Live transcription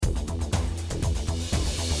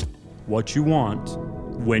what you want,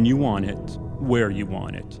 when you want it, where you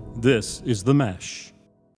want it. This is The Mesh.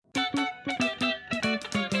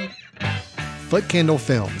 Foot Candle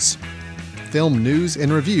Films. Film news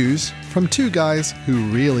and reviews from two guys who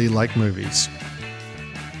really like movies.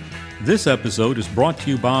 This episode is brought to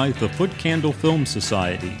you by the Foot Candle Film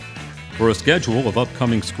Society. For a schedule of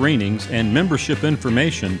upcoming screenings and membership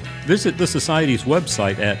information, visit the Society's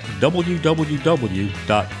website at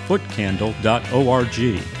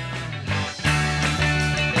www.footcandle.org.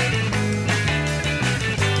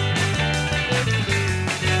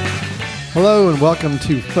 Hello and welcome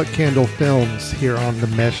to Foot Candle Films here on the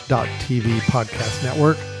Mesh.tv podcast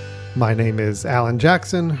network. My name is Alan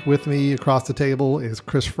Jackson. With me across the table is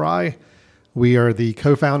Chris Fry. We are the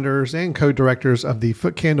co-founders and co-directors of the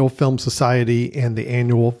Foot Candle Film Society and the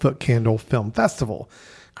annual Foot Candle Film Festival.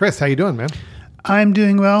 Chris, how you doing, man? I'm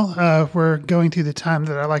doing well. We're going through the time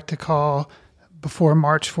that I like to call before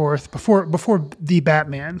March 4th, before the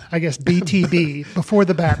Batman, I guess BTB, before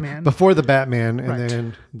the Batman. Before the Batman, and Right.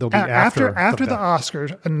 Then there'll be after the Bat- Oscar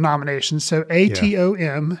nominations. So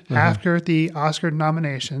ATOM after the Oscar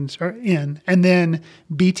nominations are in, and then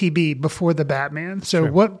BTB before the Batman. So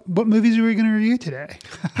what movies are we going to review today?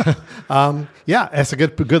 Yeah, that's a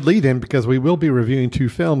good lead in because we will be reviewing two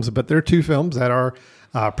films, but they're two films that are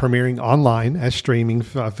premiering online as streaming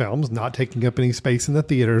films, not taking up any space in the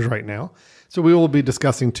theaters right now. So we will be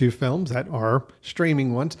discussing two films that are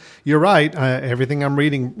streaming ones. You're right. Everything I'm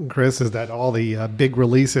reading, Chris, is that all the big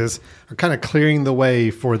releases are kind of clearing the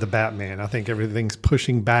way for the Batman. I think everything's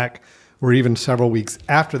pushing back. We're even several weeks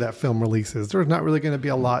after that film releases. There's not really going to be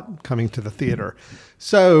a lot coming to the theater.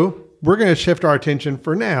 So we're going to shift our attention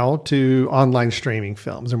for now to online streaming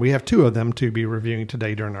films. And we have two of them to be reviewing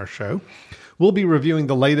today during our show. We'll be reviewing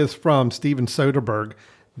the latest from Steven Soderbergh,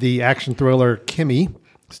 the action thriller Kimi,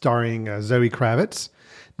 starring Zoe Kravitz.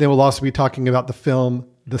 Then we'll also be talking about the film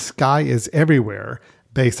The Sky is Everywhere,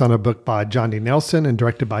 based on a book by John D. Nelson and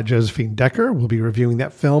directed by Josephine Decker. We'll be reviewing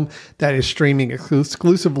that film that is streaming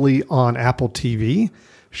exclusively on Apple TV.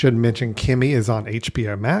 Should mention Kimi is on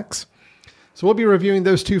HBO Max. So we'll be reviewing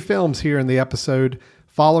those two films here in the episode.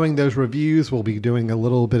 Following those reviews, we'll be doing a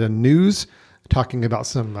little bit of news, talking about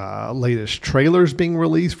some latest trailers being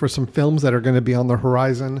released for some films that are going to be on the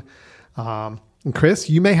horizon. And Chris,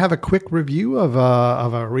 you may have a quick review of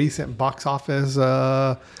a recent box office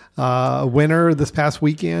winner this past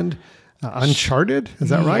weekend, Uncharted. Is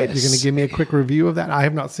that right? You're going to give me a quick review of that? I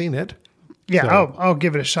have not seen it. Yeah, So- I'll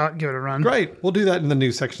give it a shot, give it a run. Great. We'll do that in the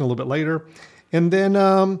news section a little bit later. And then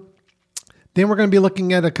we're going to be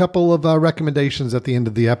looking at a couple of recommendations at the end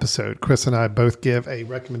of the episode. Chris and I both give a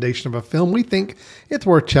recommendation of a film we think it's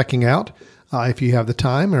worth checking out if you have the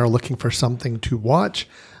time and are looking for something to watch.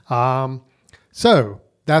 So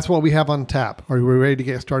that's what we have on tap. Are we ready to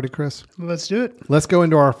get started, Chris? Let's do it. Let's go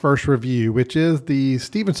into our first review, which is the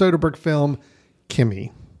Steven Soderbergh film,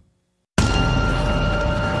 Kimi.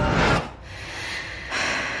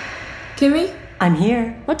 Kimmy? I'm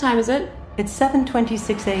here. What time is it? It's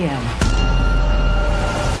 7:26 a.m.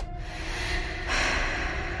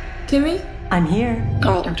 Kimmy? I'm here.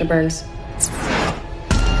 Call Dr. Burns.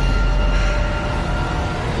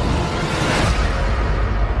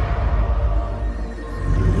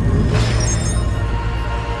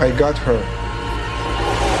 I got her.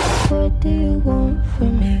 What do you want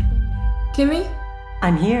from me? Kimmy?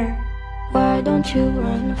 I'm here. Why don't you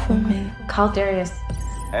run from me? Call Darius.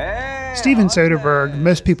 Steven Soderbergh,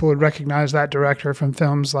 most people would recognize that director from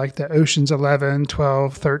films like the Ocean's 11,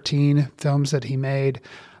 12, 13 films that he made.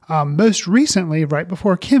 Most recently, right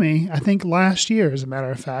before Kimi, I think last year, as a matter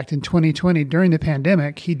of fact, in 2020, during the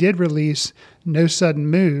pandemic, he did release No Sudden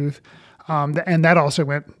Move, and that also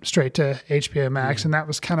went straight to HBO Max, and that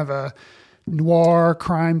was kind of a noir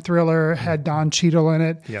crime thriller, had Don Cheadle in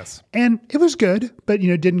it. Yes. And it was good, but,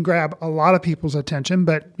 didn't grab a lot of people's attention,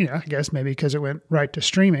 but, I guess maybe because it went right to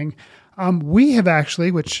streaming. We have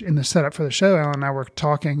actually, which in the setup for the show, Alan and I were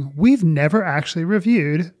talking, we've never actually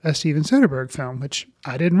reviewed a Steven Soderbergh film, which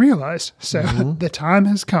I didn't realize. So the time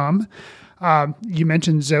has come. You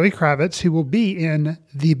mentioned Zoe Kravitz, who will be in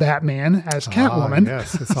The Batman as Catwoman.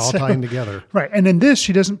 Yes, it's all tying together. Right. And in this,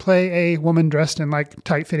 she doesn't play a woman dressed in like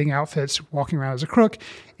tight-fitting outfits walking around as a crook.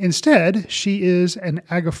 Instead, she is an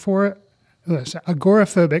agoraphobic,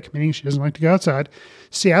 meaning she doesn't like to go outside,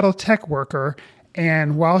 Seattle tech worker.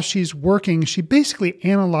 And while she's working, she basically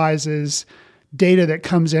analyzes data that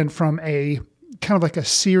comes in from a kind of like a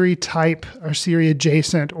Siri type or Siri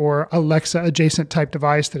adjacent or Alexa adjacent type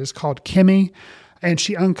device that is called Kimi, and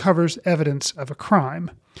she uncovers evidence of a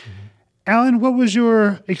crime. Alan, what was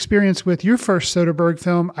your experience with your first Soderbergh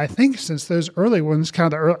film? I think since those early ones, kind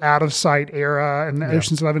of the early Out of Sight era and the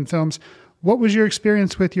Ocean's 11 films, what was your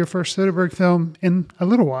experience with your first Soderbergh film in a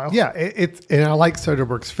little while? Yeah, and I like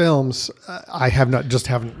Soderbergh's films. I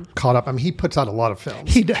haven't caught up. I mean, he puts out a lot of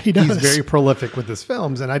films. He does. He's very prolific with his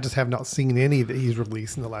films, and I just have not seen any that he's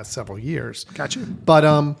released in the last several years. Gotcha. But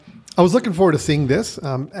I was looking forward to seeing this,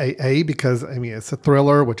 because, I mean, it's a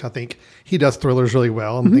thriller, which I think he does thrillers really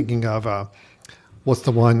well. I'm thinking of, what's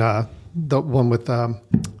the one with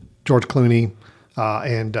George Clooney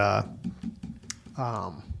and...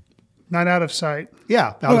 Not Out of Sight.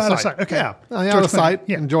 Yeah, Out of Sight. Okay. Yeah, Out of Sight.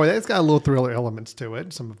 Yeah. Enjoy that. It's got a little thriller elements to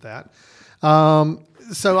it, some of that.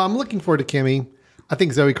 So I'm looking forward to Kimmy. I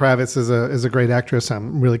think Zoe Kravitz is a great actress.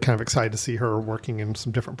 I'm really kind of excited to see her working in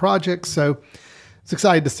some different projects. So it's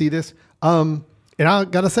excited to see this. And I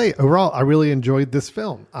got to say, overall, I really enjoyed this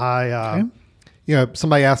film.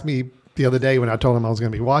 Somebody asked me the other day when I told them I was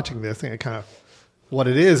going to be watching this, and kind of what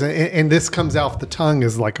it is. And this comes off the tongue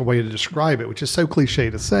as like a way to describe it, which is so cliche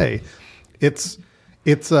to say. It's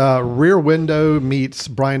Rear Window meets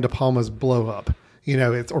Brian De Palma's Blow Up,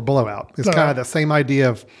 or Blowout. It's kind of the same idea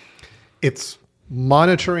of it's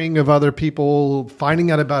monitoring of other people, finding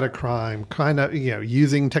out about a crime, kind of,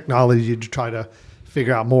 using technology to try to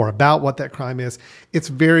figure out more about what that crime is. It's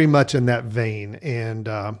very much in that vein. And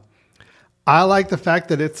I like the fact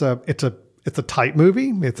that it's a tight movie.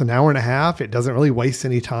 It's an hour and a half. It doesn't really waste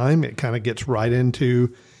any time. It kind of gets right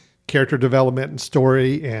into character development and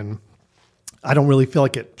story. And I don't really feel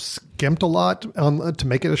like it skimped a lot to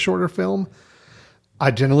make it a shorter film.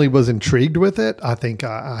 I generally was intrigued with it. I think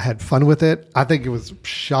I had fun with it. I think it was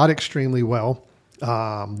shot extremely well.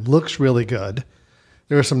 Looks really good.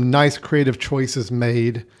 There are some nice creative choices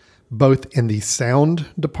made both in the sound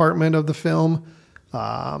department of the film,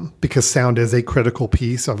 because sound is a critical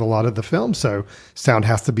piece of a lot of the film. So sound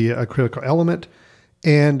has to be a critical element.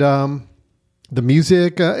 And the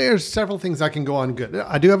music, there's several things I can go on good.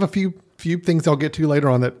 I do have a few things I'll get to later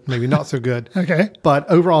on that maybe not so good. Okay. But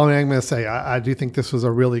overall, I'm going to say I do think this was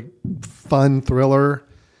a really fun thriller.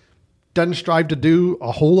 Doesn't strive to do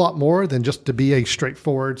a whole lot more than just to be a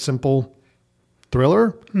straightforward, simple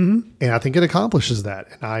thriller. Mm-hmm. And I think it accomplishes that.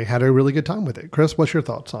 And I had a really good time with it. Chris, what's your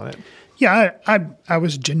thoughts on it? Yeah, I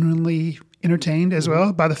was genuinely entertained as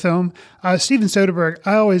well by the film. Steven Soderbergh,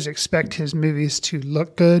 I always expect his movies to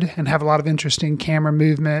look good and have a lot of interesting camera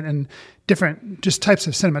movement and different just types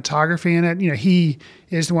of cinematography in it. He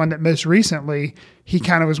is the one that most recently, he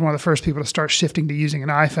kind of was one of the first people to start shifting to using an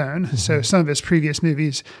iPhone. Mm-hmm. So some of his previous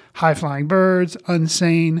movies, High Flying Birds,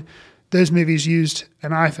 Unsane, those movies used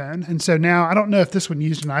an iPhone. And so now I don't know if this one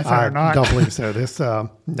used an iPhone or not. I don't believe so.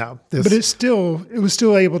 But it was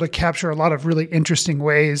still able to capture a lot of really interesting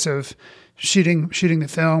ways of shooting the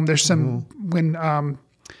film. There's some, when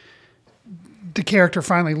the character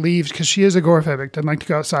finally leaves, because she is agoraphobic, doesn't like to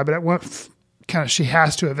go outside, but at one she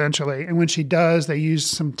has to eventually. And when she does, they use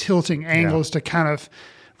some tilting angles to kind of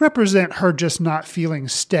represent her just not feeling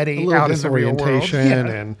steady out in the real world.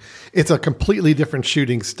 And it's a completely different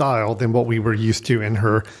shooting style than what we were used to in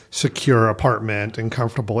her secure apartment and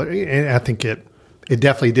comfortable. And I think it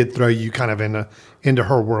definitely did throw you kind of into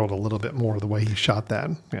her world a little bit more, the way he shot that.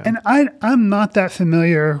 Yeah. And I'm not that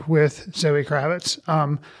familiar with Zoe Kravitz.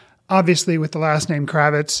 Obviously, with the last name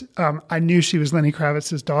Kravitz, I knew she was Lenny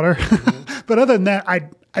Kravitz's daughter. Mm-hmm. But other than that,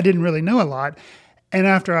 I didn't really know a lot. And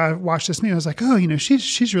after I watched this movie, I was like, oh,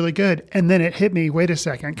 she's really good. And then it hit me, wait a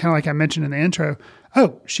second, kind of like I mentioned in the intro,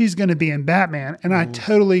 oh, she's going to be in Batman. And I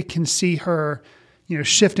totally can see her,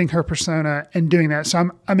 shifting her persona and doing that. So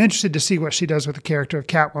I'm interested to see what she does with the character of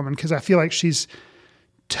Catwoman, because I feel like she's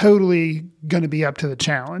totally going to be up to the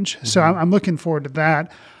challenge. Mm-hmm. So I'm looking forward to that.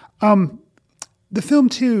 The film,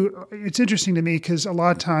 too, it's interesting to me because a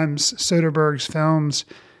lot of times Soderbergh's films,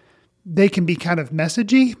 they can be kind of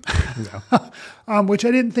messagey, which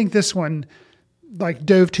I didn't think this one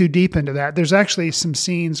dove too deep into that. There's actually some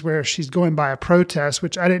scenes where she's going by a protest,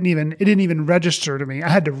 which it didn't even register to me. I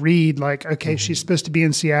had to read she's supposed to be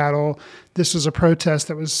in Seattle. This was a protest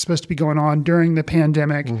that was supposed to be going on during the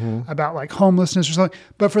pandemic about homelessness or something.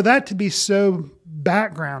 But for that to be so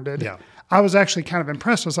backgrounded, I was actually kind of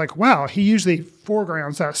impressed. I was like, wow, he usually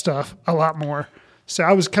foregrounds that stuff a lot more. So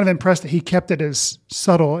I was kind of impressed that he kept it as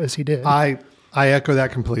subtle as he did. I echo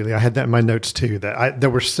that completely. I had that in my notes too, that there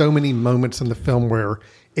were so many moments in the film where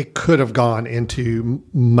it could have gone into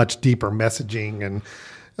much deeper messaging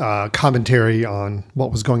and commentary on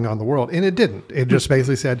what was going on in the world. And it didn't. It just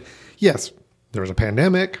basically said, yes, there's a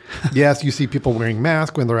pandemic. Yes, you see people wearing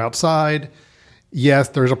masks when they're outside. yes,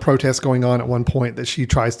 there's a protest going on at one point that she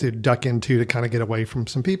tries to duck into to kind of get away from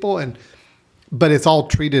some people. But it's all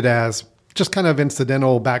treated as just kind of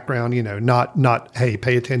incidental background, not, hey,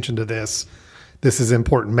 pay attention to this. This is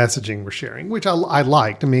important messaging we're sharing, which I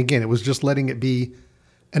liked. I mean, again, it was just letting it be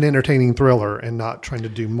an entertaining thriller and not trying to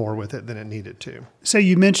do more with it than it needed to. So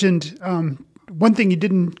you mentioned one thing you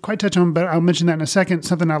didn't quite touch on, but I'll mention that in a second,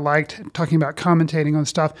 something I liked, talking about commentating on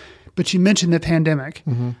stuff. But you mentioned the pandemic.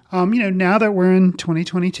 Now that we're in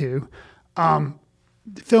 2022,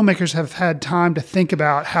 filmmakers have had time to think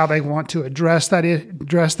about how they want to address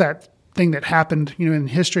that thing that happened, in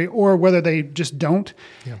history, or whether they just don't.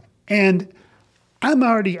 Yeah. And I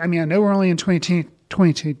know we're only in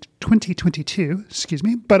 2022, excuse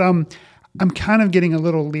me, but I'm kind of getting a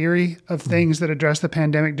little leery of things that address the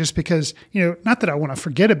pandemic just because, not that I want to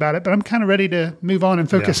forget about it, but I'm kind of ready to move on and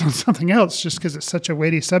focus on something else just because it's such a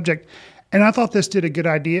weighty subject. And I thought this did a good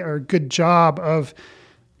idea or a good job of,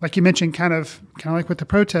 like you mentioned, kind of like with the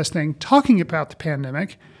protest thing, talking about the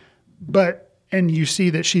pandemic, and you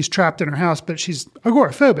see that she's trapped in her house, but she's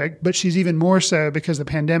agoraphobic, but she's even more so because of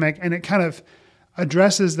the pandemic. And it kind of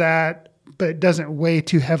addresses that, but it doesn't weigh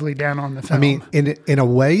too heavily down on the film. I mean, in a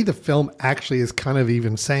way, the film actually is kind of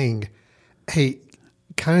even saying, hey,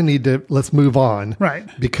 let's move on. Right.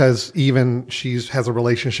 Because even has a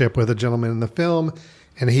relationship with a gentleman in the film,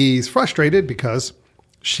 and he's frustrated because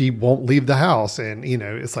she won't leave the house. And,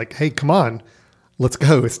 it's like, hey, come on, let's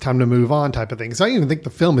go. It's time to move on type of thing. So I even think the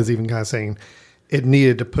film is even kind of saying it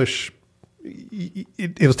needed to push.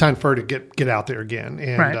 It was time for her to get out there again.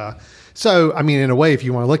 And right. So, I mean, in a way, if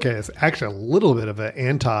you want to look at it, it's actually a little bit of an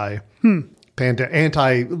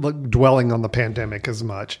anti-dwelling on the pandemic as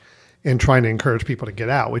much and trying to encourage people to get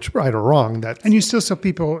out, which, right or wrong, and you still saw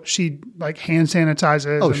people, she like hand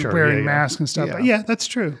sanitizes and wearing masks and stuff. Yeah. But that's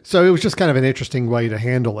true. So it was just kind of an interesting way to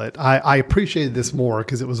handle it. I appreciated this more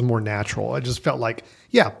because it was more natural. I just felt like,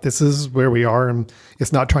 this is where we are, and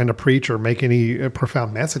it's not trying to preach or make any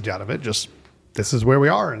profound message out of it. Just this is where we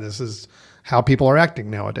are, and this is how people are acting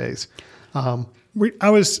nowadays. I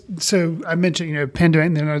mentioned, pandemic,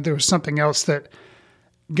 and then there was something else that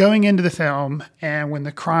going into the film, and when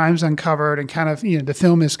the crime's uncovered and kind of, the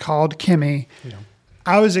film is called Kimmy,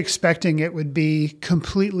 I was expecting it would be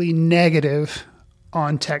completely negative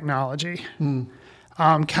on technology.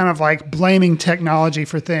 Kind of like blaming technology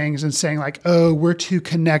for things and saying like, oh, we're too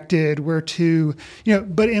connected, we're too,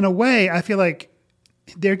 but in a way, I feel like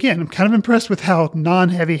there again, I'm kind of impressed with how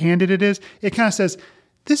non-heavy-handed it is. It kind of says,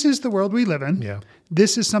 this is the world we live in. Yeah.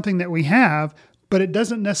 This is something that we have, but it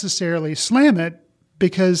doesn't necessarily slam it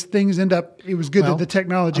because things end up, it was good that the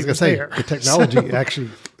technology was there. The technology actually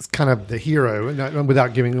is kind of the hero, and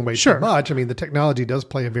without giving away too much. I mean, the technology does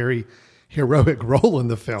play a very heroic role in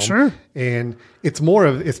the film. Sure. And it's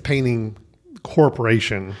painting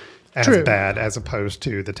corporation as bad as opposed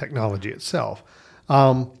to the technology itself.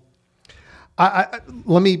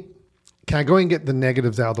 Can I go and get the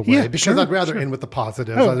negatives out of the way? Because I'd rather end with the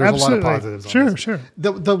positives. There's absolutely a lot of positives on this. Sure.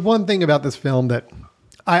 The one thing about this film that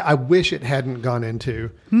I wish it hadn't gone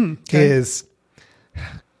into is,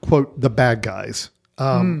 quote, the bad guys.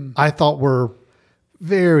 I thought were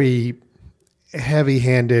very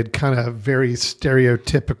heavy-handed, kind of very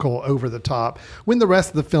stereotypical, over the top, when the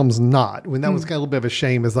rest of the film's not. When that was kind of a little bit of a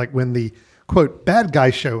shame is like when the, quote, bad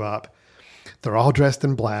guys show up. They're all dressed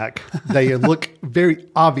in black. They look very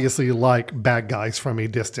obviously like bad guys from a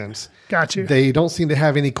distance. Got you. They don't seem to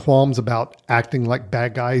have any qualms about acting like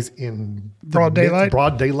bad guys in broad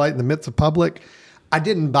daylight in the midst of public. I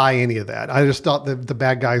didn't buy any of that. I just thought the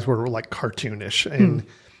bad guys were like cartoonish, and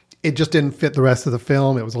it just didn't fit the rest of the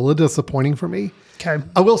film. It was a little disappointing for me. Okay.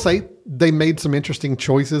 I will say they made some interesting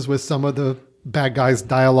choices with some of the bad guys'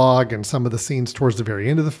 dialogue and some of the scenes towards the very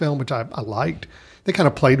end of the film, which I liked. They kind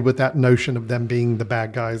of played with that notion of them being the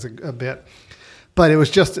bad guys a bit, but it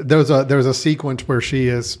was just there was a sequence where she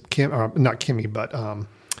is not Kimmy, but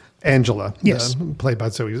Angela, played by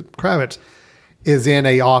Zoe Kravitz, is in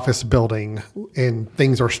a office building, and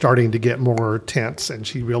things are starting to get more tense, and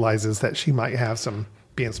she realizes that she might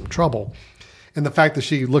be in some trouble. And the fact that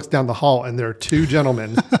she looks down the hall and there are two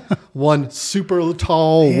gentlemen, one super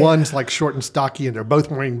tall, one's like short and stocky, and they're both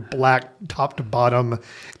wearing black top to bottom,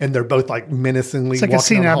 and they're both like menacingly walking down the hall. It's like a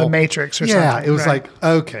scene out of The Matrix or something. Yeah, it was like,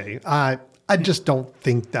 okay, I just don't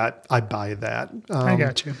think that I buy that. I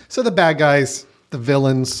got you. So the bad guys, the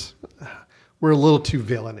villains, were a little too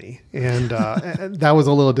villainy, and that was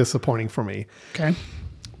a little disappointing for me. Okay.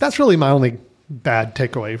 That's really my only bad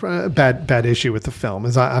takeaway, bad issue with the film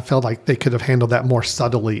is I felt like they could have handled that more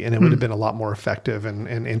subtly, and it would have been a lot more effective and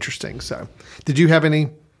interesting. So did you have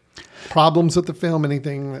any problems with the film?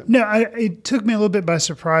 Anything? No, it took me a little bit by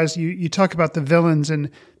surprise. You talk about the villains, and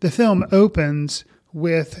the film opens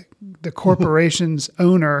with the corporation's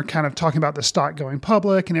owner kind of talking about the stock going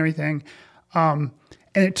public and everything.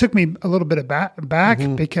 And it took me a little bit back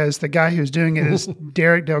because the guy who's doing it is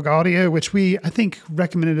Derek DelGaudio, which I think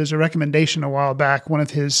recommended as a recommendation a while back.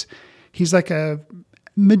 He's like a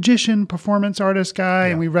magician performance artist guy,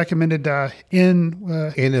 and we recommended In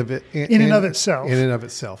and of Itself,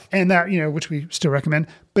 and that which we still recommend.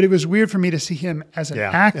 But it was weird for me to see him as an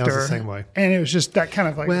actor. It was the same way, and it was just that kind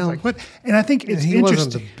of like what. And I think it's he interesting.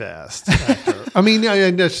 wasn't the best actor. I mean,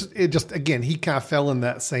 it just again he kind of fell in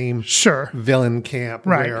that same villain camp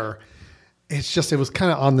where it was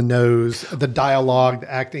kind of on the nose. The dialogue,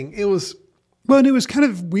 the acting, it was and it was kind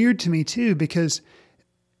of weird to me too because.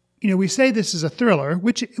 We say this is a thriller,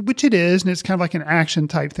 which it is, and it's kind of like an action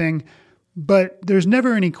type thing, but there's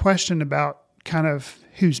never any question about kind of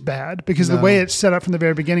who's bad because the way it's set up from the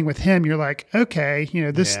very beginning with him, you're like, okay,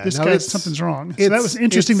 this guy, something's wrong. So that was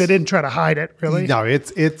interesting. They didn't try to hide it, really. No,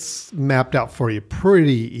 it's mapped out for you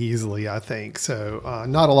pretty easily, I think. So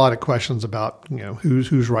not a lot of questions about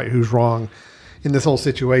who's right, who's wrong in this whole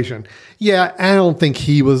situation. Yeah, I don't think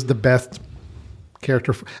he was the best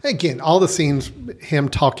character. Again, all the scenes, him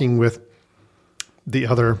talking with the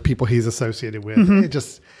other people he's associated with,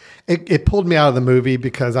 it pulled me out of the movie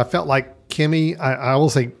because I felt like Kimmy, I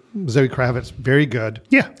will say Zoe Kravitz, very good.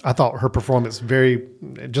 Yeah. I thought her performance very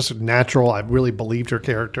just natural. I really believed her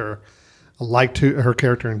character. I liked her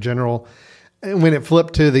character in general. And when it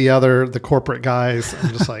flipped to the corporate guys,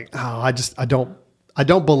 I'm just like, I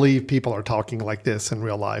don't believe people are talking like this in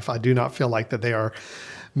real life. I do not feel like that they are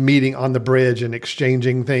meeting on the bridge and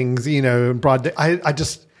exchanging things, in broad day. It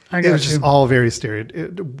was just all very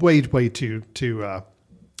way too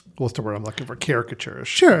what's the word I'm looking for? Caricaturish.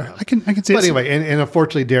 Sure. I can see it. But anyway, and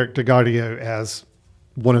unfortunately Derek DelGaudio as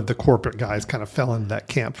one of the corporate guys kind of fell into that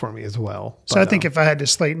camp for me as well. So I think if I had to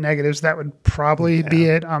slate negatives, that would probably be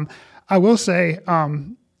it. I will say,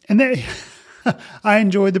 I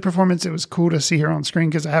enjoyed the performance. It was cool to see her on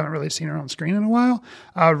screen because I haven't really seen her on screen in a while.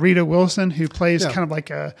 Rita Wilson, who plays kind of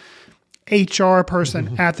like a HR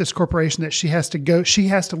person at this corporation that she has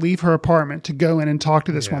to leave her apartment to go in and talk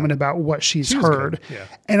to this woman about what she's heard. Yeah.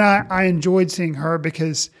 And I enjoyed seeing her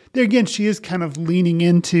because there again, she is kind of leaning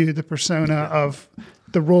into the persona of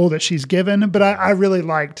the role that she's given, but I really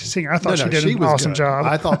liked seeing her. I thought she did an awesome job.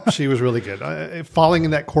 I thought she was really good. Falling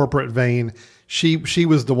in that corporate vein, she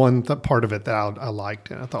was the one part of it that I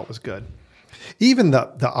liked and I thought was good. Even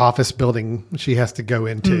the office building she has to go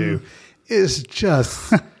into is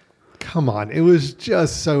just, come on. It was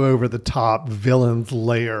just so over the top villain's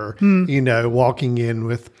lair, walking in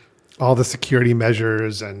with all the security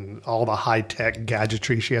measures and all the high tech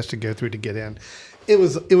gadgetry she has to go through to get in. It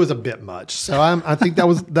was a bit much. So I think that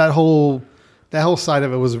was that whole side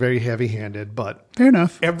of it was very heavy handed, but fair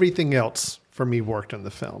enough. Everything else for me worked in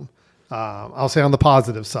the film. I'll say on the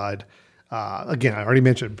positive side, again, I already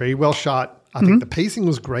mentioned very well shot. I think the pacing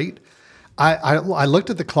was great. I looked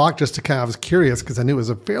at the clock just to I was curious because I knew it was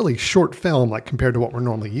a fairly short film, like compared to what we're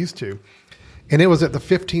normally used to. And it was at the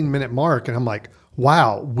 15-minute mark. And I'm like,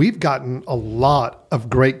 wow, we've gotten a lot of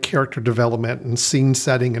great character development and scene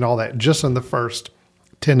setting and all that just in the first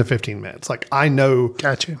 10 to 15 minutes. Like I know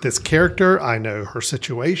this character, I know her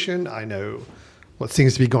situation, I know what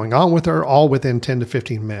seems to be going on with her, all within 10 to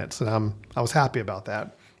 15 minutes. And I was happy about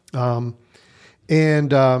that.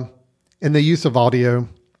 And the use of audio,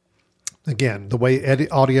 again, the way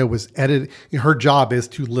audio was edited, her job is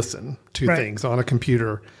to listen to things on a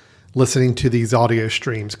computer, listening to these audio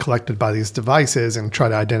streams collected by these devices and try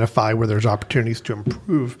to identify where there's opportunities to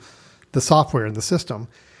improve the software in the system.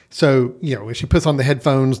 So, when she puts on the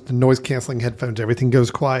headphones, the noise canceling headphones, everything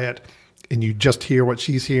goes quiet and you just hear what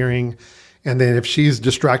she's hearing. And then if she's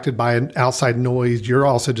distracted by an outside noise, you're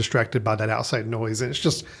also distracted by that outside noise. And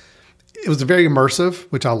it was very immersive,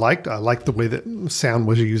 which I liked. I liked the way that sound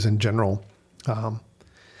was used in general. And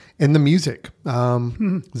the music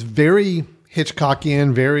was very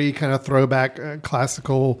Hitchcockian, very kind of throwback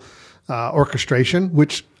classical orchestration,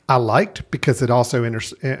 which I liked because it also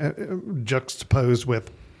juxtaposed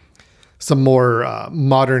with some more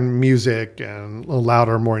modern music and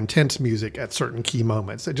louder, more intense music at certain key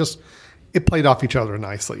moments. It played off each other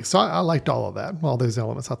nicely. So I liked all of that. All those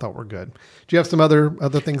elements I thought were good. Do you have some other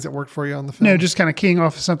things that worked for you on the film? No, just kind of keying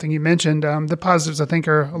off of something you mentioned. The positives I think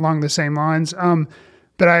are along the same lines.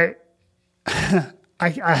 But I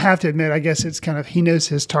have to admit, I guess it's kind of, he knows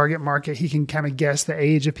his target market. He can kind of guess the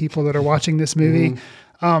age of people that are watching this movie.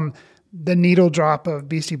 the needle drop of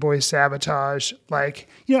Beastie Boys Sabotage. Like,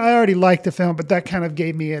 I already liked the film, but that kind of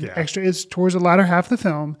gave me an extra, it's towards the latter half of the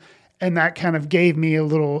film. And that kind of gave me a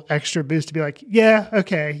little extra boost to be like, yeah,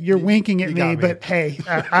 okay, you're winking at me, but hey,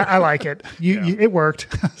 I like it. It worked.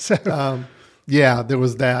 So, there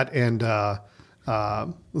was that. And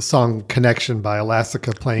the song Connection by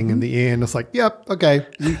Elastica playing in the end. It's like, yep, okay.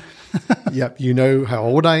 Yep, you know how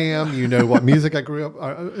old I am. You know what music I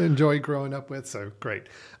enjoyed growing up with. So great.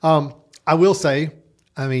 I will say,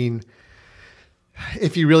 I mean,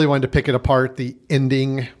 if you really wanted to pick it apart, the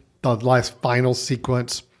ending, the last final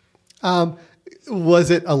sequence, was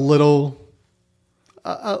it a little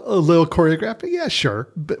choreographed? Yeah, sure.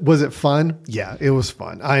 But was it fun? Yeah, it was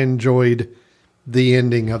fun. I enjoyed the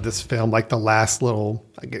ending of this film, like the last little,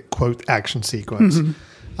 I get quote, action sequence.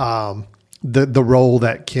 The role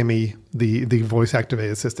that Kimmy, the voice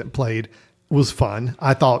activated assistant, played was fun.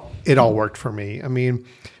 I thought it all worked for me. I mean,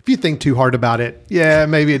 if you think too hard about it,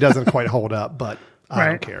 maybe it doesn't quite hold up, but I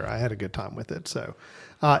don't care. I had a good time with it. So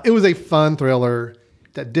it was a fun thriller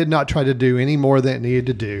that did not try to do any more than it needed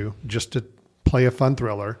to do, just to play a fun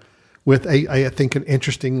thriller with I think an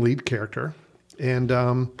interesting lead character. And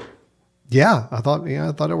I thought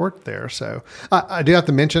it worked there. So I do have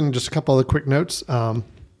to mention just a couple of quick notes. There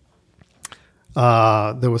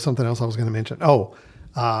was something else I was going to mention.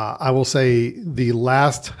 I will say the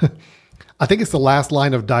last, I think it's the last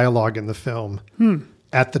line of dialogue in the film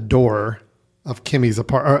at the door of Kimmy's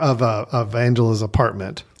of Angela's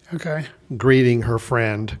apartment. Okay. Greeting her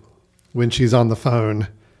friend when she's on the phone,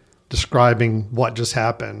 describing what just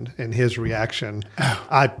happened and his reaction.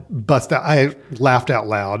 I laughed out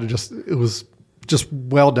loud. It was just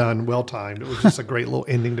well done, well timed. It was just a great little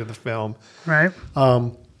ending to the film. Right.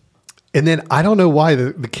 And then I don't know why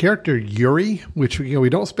the character Yuri, which we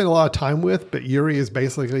don't spend a lot of time with, but Yuri is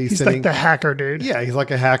basically he's sitting like the hacker dude. Yeah, he's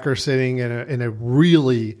like a hacker sitting in a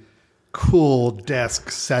really cool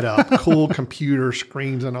desk setup, cool computer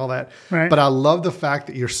screens and all that. Right. But I love the fact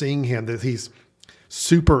that you're seeing him, that he's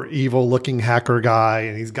super evil looking hacker guy,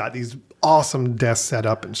 and he's got these awesome desk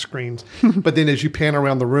setup and screens. But then as you pan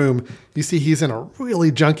around the room, you see he's in a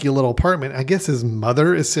really junky little apartment. I guess his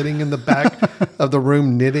mother is sitting in the back of the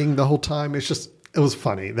room knitting the whole time. It was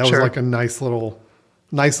funny. That was like a nice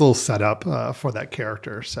little setup for that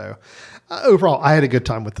character. So overall, I had a good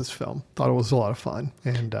time with this film. Thought it was a lot of fun.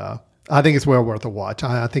 And I think it's well worth a watch.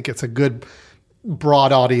 I think it's a good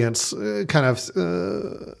broad audience kind of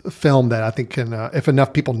film that I think can, if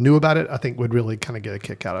enough people knew about it, I think would really kind of get a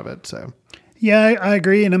kick out of it. So, yeah, I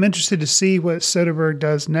agree. And I'm interested to see what Soderbergh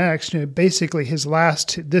does next. Basically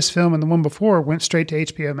this film and the one before went straight to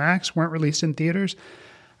HBO Max, weren't released in theaters.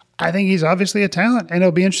 I think he's obviously a talent, and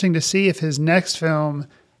it'll be interesting to see if his next film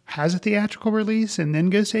has a theatrical release and then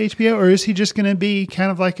goes to HBO, or is he just going to be kind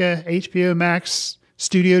of like a HBO Max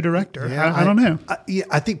studio director? Yeah, I don't know.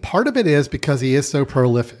 I think part of it is because he is so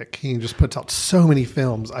prolific. He just puts out so many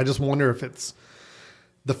films. I just wonder if it's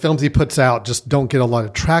the films he puts out just don't get a lot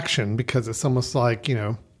of traction because it's almost like,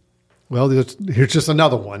 well, here's just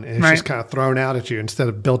another one. And it's just kind of thrown out at you instead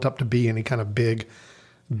of built up to be any kind of big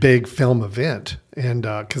film event. And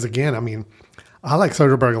because again, I mean, I like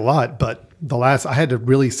Soderbergh a lot, but I had to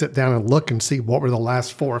really sit down and look and see what were the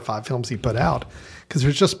last 4 or 5 films he put out, because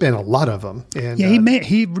there's just been a lot of them. And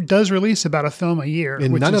he does release about a film a year,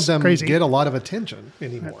 and which none is of them crazy. get a lot of attention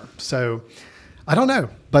anymore. So I don't know,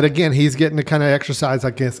 but again, he's getting to kind of exercise, I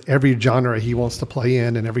guess, every genre he wants to play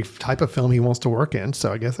in and every type of film he wants to work in.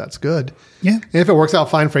 So I guess that's good. Yeah. And if it works out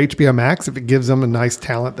fine for HBO Max, if it gives them a nice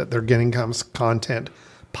talent that they're getting content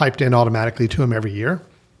piped in automatically to them every year,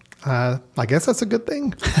 I guess that's a good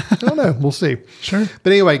thing. I don't know. We'll see. Sure.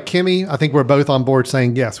 But anyway, Kimmy, I think we're both on board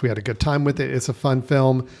saying, yes, we had a good time with it. It's a fun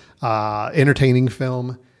film, entertaining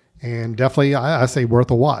film, and definitely, I say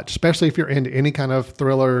worth a watch, especially if you're into any kind of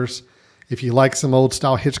thrillers. If you like some old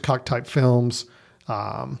style Hitchcock type films,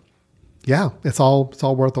 it's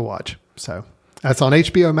all worth a watch. So that's on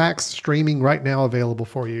HBO Max, streaming right now, available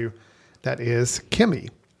for you. That is Kimmy.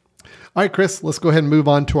 All right, Chris, let's go ahead and move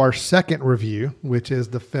on to our second review, which is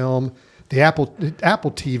the film, the Apple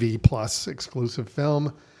TV Plus exclusive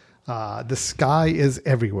film, The Sky is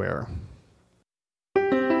Everywhere.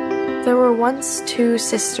 There were once 2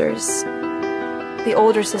 sisters. The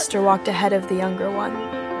older sister walked ahead of the younger one,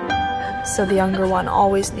 so the younger one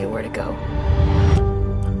always knew where to go.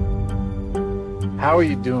 How are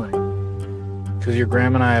you doing? Because your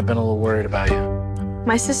grandma and I have been a little worried about you.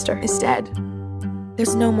 My sister is dead.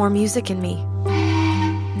 There's no more music in me.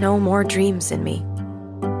 No more dreams in me.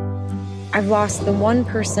 I've lost the one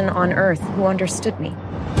person on Earth who understood me.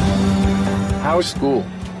 How is school?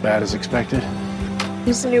 Bad as expected?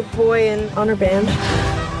 He's a new boy in honor band.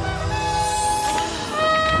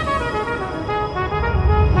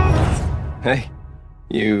 Hey,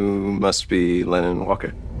 you must be Lennon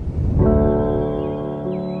Walker.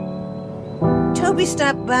 Toby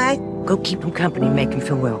stopped by. Go keep him company, make him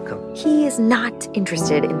feel welcome. He is not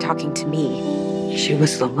interested in talking to me. She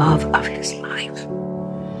was the love of his life.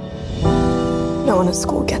 No one at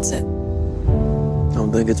school gets it. I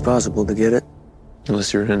don't think it's possible to get it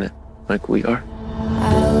unless you're in it, like we are.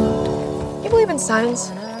 You believe in signs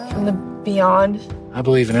from the beyond? I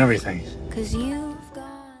believe in everything.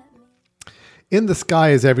 In The Sky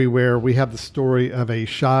is Everywhere, we have the story of a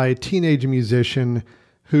shy teenage musician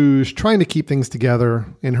who's trying to keep things together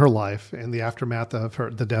in her life in the aftermath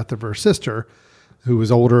of the death of her sister, who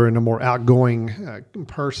was older and a more outgoing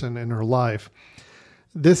person in her life.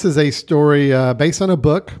 This is a story based on a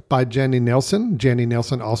book by Jenny Nelson. Jenny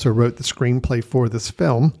Nelson also wrote the screenplay for this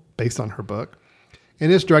film based on her book.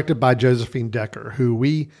 And it's directed by Josephine Decker, who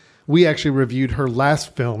we actually reviewed her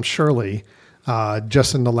last film, Shirley,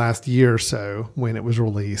 just in the last year or so when it was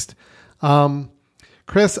released.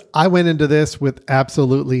 Chris, I went into this with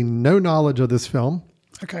absolutely no knowledge of this film.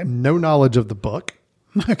 Okay. No knowledge of the book.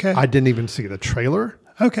 Okay. I didn't even see the trailer.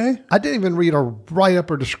 Okay. I didn't even read a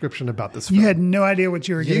write-up or description about this film. You had no idea what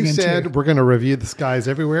you were getting into. You said, we're going to review The Sky is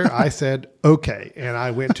Everywhere. I said, okay. And I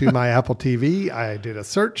went to my Apple TV. I did a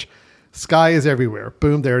search. Sky is Everywhere.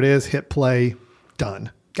 Boom, there it is. Hit play.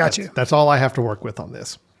 Done. Got you. That's all I have to work with on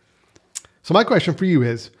this. So my question for you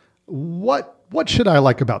is, what should I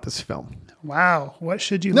like about this film? What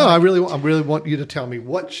should you like? No, I really want you to tell me,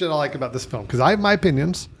 what should I like about this film? Because I have my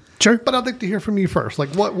opinions. Sure. But I'd like to hear from you first. Like,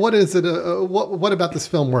 what is it? What about this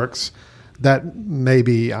film works that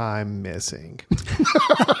maybe I'm missing?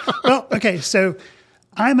 Well, okay. So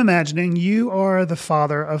I'm imagining you are the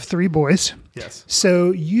father of 3 boys. Yes.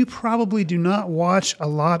 So you probably do not watch a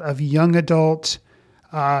lot of young adult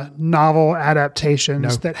novel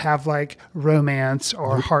adaptations that have like romance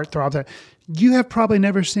or heartthrob. You have probably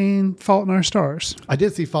never seen Fault in Our Stars. I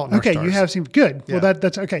did see Fault in Our Stars. Okay, you have seen. Good. Yeah. Well,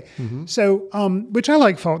 that's okay. Mm-hmm. So, which I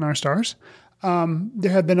like Fault in Our Stars.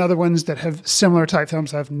 There have been other ones that have similar type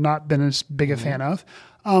films I've not been as big a fan of.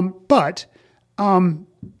 But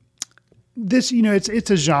this,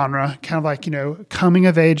 it's a genre, kind of like, coming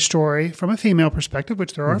of age story from a female perspective,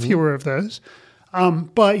 which there are fewer of those.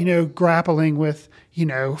 But, grappling with,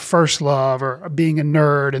 first love or being a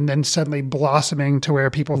nerd and then suddenly blossoming to where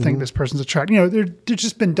people think this person's attractive. There's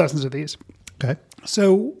just been dozens of these. Okay.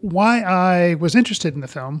 So why I was interested in the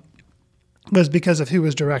film was because of who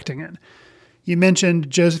was directing it. You mentioned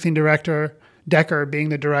Josephine Decker being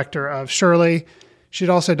the director of Shirley. She'd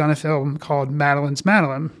also done a film called Madeline's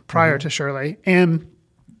Madeline prior to Shirley. And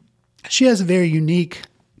she has a very unique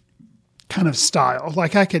kind of style.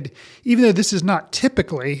 Like even though this is not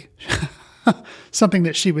typically something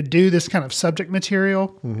that she would do, this kind of subject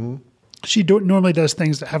material, she normally does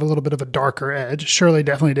things that have a little bit of a darker edge. Shirley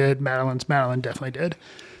definitely did. Madeline's Madeline definitely did.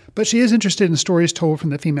 But she is interested in stories told from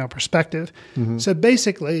the female perspective. So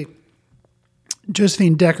basically,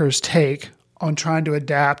 Josephine Decker's take on trying to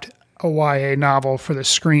adapt a YA novel for the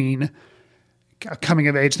screen, a coming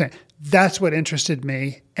of age thing, that's what interested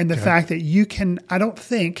me. And the fact that I don't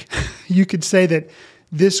think you could say that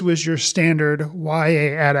this was your standard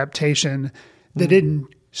YA adaptation that didn't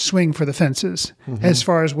swing for the fences as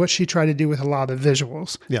far as what she tried to do with a lot of the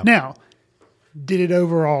visuals. Yeah. Now, did it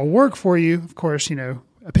overall work for you? Of course,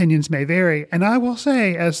 opinions may vary. And I will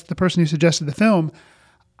say, as the person who suggested the film,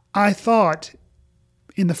 I thought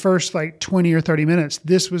in the first 20 or 30 minutes,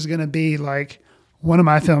 this was going to be one of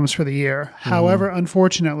my films for the year. However,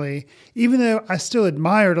 unfortunately, even though I still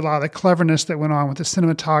admired a lot of the cleverness that went on with the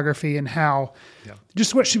cinematography and how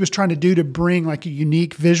just what she was trying to do to bring a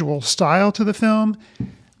unique visual style to the film,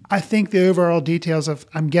 I think the overall details of,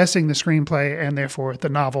 I'm guessing, the screenplay and therefore the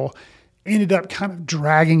novel ended up kind of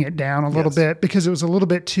dragging it down a little bit because it was a little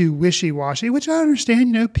bit too wishy-washy, which I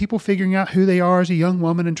understand, people figuring out who they are as a young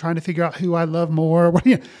woman and trying to figure out who I love more.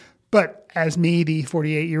 But as me, the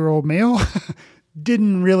 48-year-old male,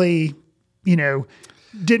 didn't really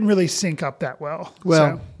sync up that well.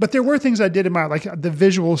 But there were things I did admire, like the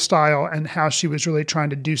visual style and how she was really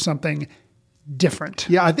trying to do something different.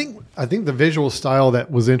 Yeah, I think the visual style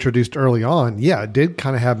that was introduced early on, it did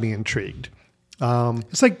kind of have me intrigued.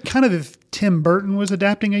 It's like kind of if Tim Burton was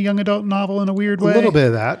adapting a young adult novel in a weird way. A little bit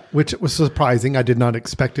of that, which was surprising. I did not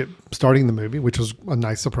expect it starting the movie, which was a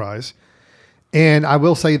nice surprise. And I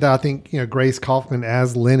will say that I think, Grace Kaufman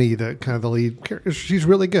as Lenny, the kind of the lead character, she's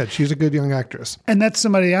really good. She's a good young actress. And that's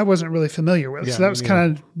somebody I wasn't really familiar with. So that was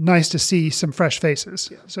kind of nice to see some fresh faces.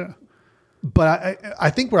 Yeah. So But I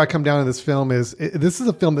think where I come down to this film is this is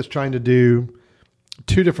a film that's trying to do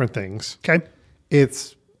two different things. Okay.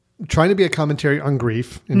 It's trying to be a commentary on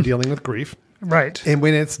grief and dealing with grief. Right. And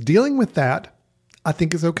when it's dealing with that, I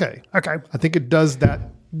think it's okay. Okay. I think it does that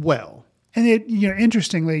well. And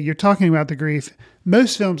interestingly, you're talking about the grief.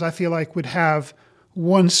 Most films, I feel like, would have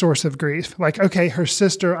one source of grief. Like, okay, her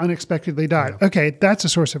sister unexpectedly died. Yeah. Okay, that's a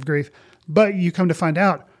source of grief. But you come to find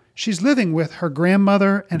out she's living with her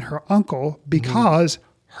grandmother and her uncle because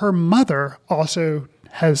her mother also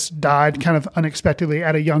has died kind of unexpectedly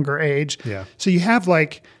at a younger age. Yeah. So you have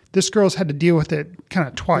like, this girl's had to deal with it kind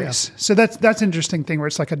of twice. Yeah. So that's an interesting thing where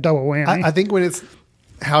it's like a double whammy. I think when it's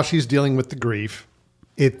how she's dealing with the grief,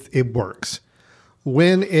 it works.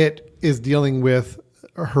 When it is dealing with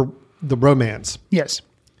the romance, yes,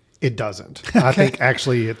 it doesn't. Okay. I think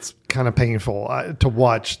actually it's kind of painful to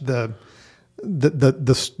watch the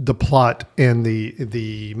plot and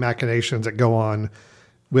the machinations that go on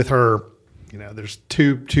with her. You know, there's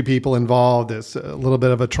two people involved. There's a little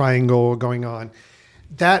bit of a triangle going on.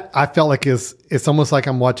 That I felt like it's almost like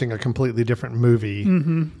I'm watching a completely different movie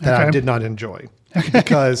that I did not enjoy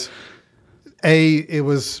because it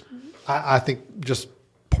was, I think, just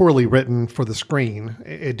poorly written for the screen.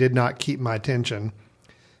 It did not keep my attention.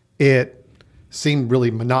 It seemed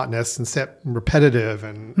really monotonous and repetitive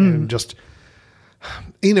and just,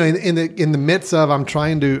 you know, in the midst of I'm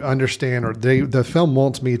trying to understand, or the film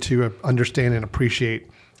wants me to understand and appreciate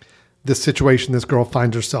the situation this girl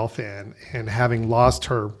finds herself in, and having lost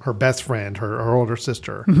her best friend, her older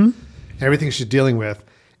sister, everything she's dealing with.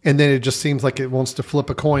 And then it just seems like it wants to flip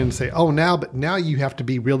a coin and say, but now you have to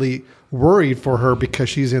be really worried for her because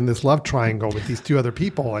she's in this love triangle with these two other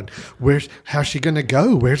people. And how's she going to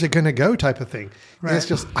go? Where's it going to go type of thing. Right. And it's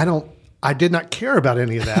just, I did not care about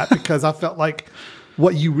any of that because I felt like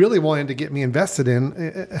what you really wanted to get me invested in,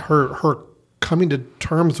 her coming to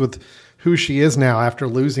terms with who she is now after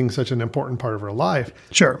losing such an important part of her life.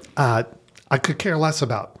 Sure. I could care less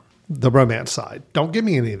about the romance side. Don't give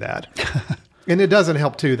me any of that. And it doesn't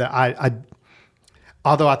help too that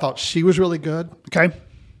although I thought she was really good. Okay.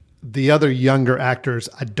 The other younger actors,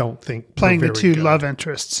 I don't think playing were the very two good. love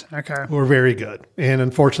interests. Okay. Were very good. And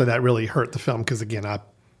unfortunately that really hurt the film because again,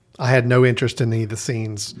 I had no interest in any of the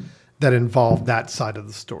scenes that involved that side of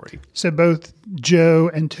the story. So both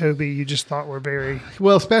Joe and Toby, you just thought were very...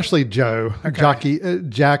 Well, especially Joe. Okay.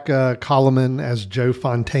 Jack Coleman as Joe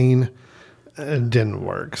Fontaine didn't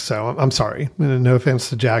work. So I'm sorry. No offense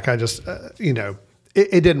to Jack. I just, it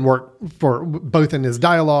didn't work for both in his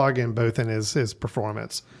dialogue and both in his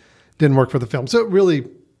performance. Didn't work for the film. So it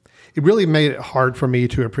really made it hard for me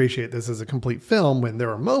to appreciate this as a complete film when there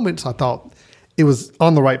were moments I thought it was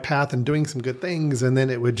on the right path and doing some good things, and then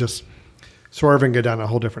it would just swerve and go down a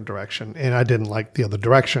whole different direction. And I didn't like the other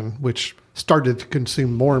direction, which started to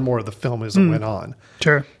consume more and more of the film as it went on.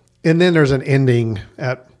 Sure. And then there's an ending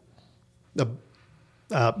at the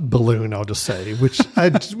balloon, I'll just say, which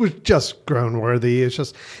was just groan worthy.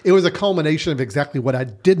 It was a culmination of exactly what I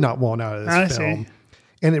did not want out of this film. See.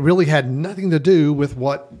 And it really had nothing to do with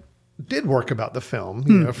what did work about the film,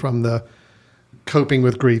 you know, from the coping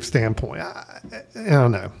with grief standpoint. I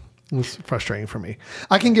don't know. It was frustrating for me.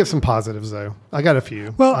 I can give some positives though. I got a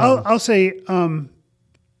few. Well, I'll say,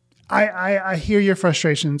 I hear your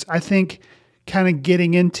frustrations. I think kind of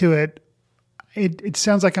getting into it, it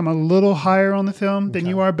sounds like I'm a little higher on the film than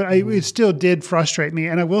you are, but it still did frustrate me.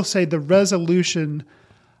 And I will say the resolution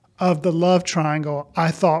of the love triangle,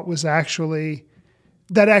 I thought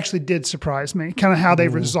that actually did surprise me. Kind of how they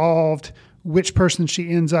resolved which person she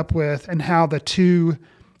ends up with and how the two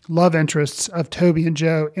love interests of Toby and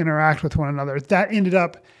Joe interact with one another. That ended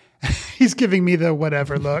up, he's giving me the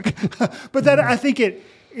whatever look, but that I think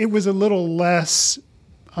it was a little less,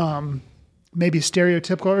 maybe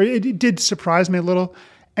stereotypical, or it did surprise me a little.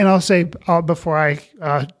 And I'll say before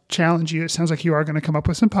I challenge you, it sounds like you are going to come up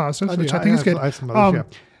with some positives, which I think is good. I have some others,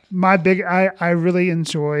 I really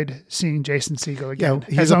enjoyed seeing Jason Segel again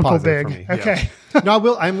as Uncle Big. For me, okay.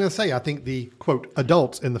 No, I'm going to say, I think the quote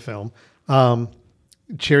adults in the film,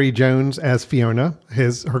 Cherry Jones as Fiona,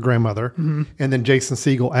 her grandmother, and then Jason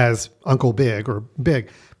Segel as Uncle Big or Big,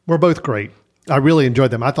 were both great. I really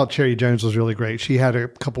enjoyed them. I thought Cherry Jones was really great. She had a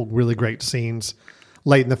couple really great scenes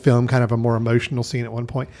late in the film, kind of a more emotional scene at one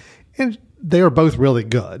point. And they were both really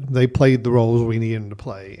good. They played the roles we needed them to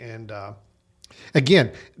play. And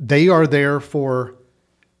again, they are there for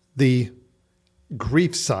the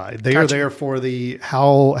grief side. They are there for the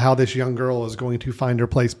how this young girl is going to find her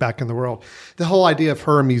place back in the world. The whole idea of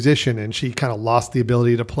her a musician and she kind of lost the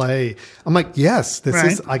ability to play. I'm like, yes,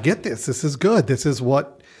 I get this. This is good. This is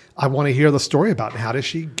what I want to hear the story about how does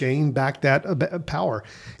she gain back that power.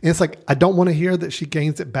 And it's like, I don't want to hear that she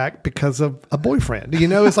gains it back because of a boyfriend.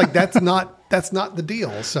 It's like, that's not the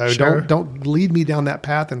deal. So Sure. don't lead me down that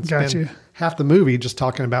path and spend half the movie just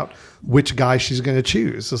talking about which guy she's going to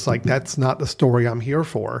choose. It's like, that's not the story I'm here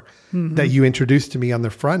for that you introduced to me on the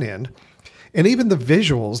front end. And even the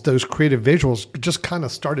visuals, those creative visuals just kind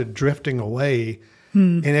of started drifting away.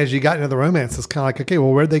 And as you got into the romance, it's kind of like, okay,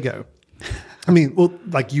 well, where'd they go? I mean, well,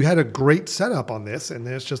 like you had a great setup on this, and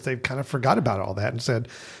then it's just they've kind of forgot about all that and said,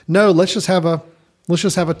 no, let's just have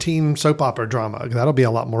a teen soap opera drama. That'll be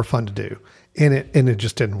a lot more fun to do. And it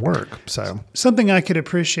just didn't work. So something I could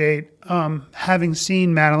appreciate, having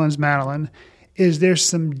seen Madeline's Madeline, is there's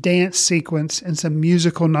some dance sequence and some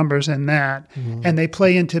musical numbers in that. And they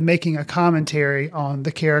play into making a commentary on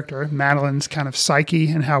the character, Madeline's kind of psyche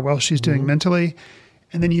and how well she's doing mentally.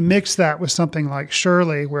 And then you mix that with something like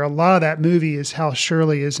Shirley, where a lot of that movie is how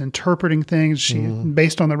Shirley is interpreting things. She,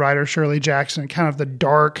 based on the writer Shirley Jackson, kind of the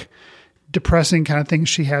dark, depressing kind of things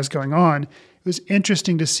she has going on. It was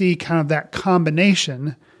interesting to see kind of that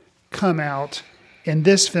combination come out in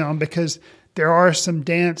this film, because there are some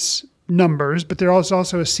dance numbers, but there is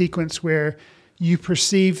also a sequence where you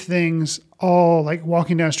perceive things all like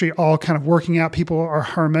walking down the street, all kind of working out. People are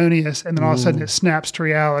harmonious, and then all of a sudden it snaps to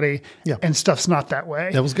reality, and stuff's not that way.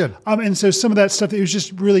 That was good. And so some of that stuff, it was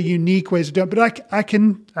just really unique ways of doing it. But I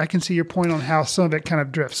can see your point on how some of it kind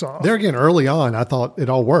of drifts off. There again, early on, I thought it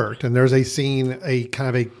all worked. And there's a scene, a kind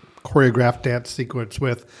of a choreographed dance sequence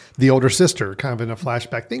with the older sister, kind of in a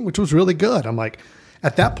flashback thing, which was really good. I'm like,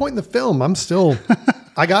 at that point in the film, I'm still,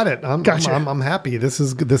 I got it. I'm happy. This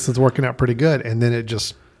is working out pretty good. And then it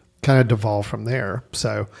just kind of devolved from there.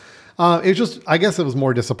 So it just, I guess it was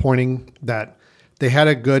more disappointing that they had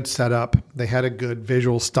a good setup. They had a good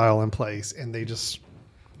visual style in place, and they just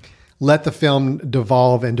let the film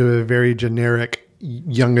devolve into a very generic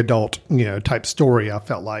young adult, type story, I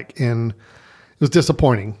felt like. And it was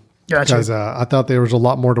disappointing because I thought there was a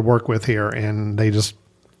lot more to work with here, and they just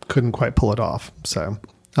couldn't quite pull it off. So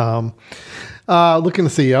looking to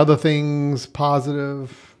see other things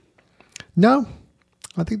positive. No,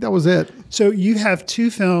 I think that was it. So you have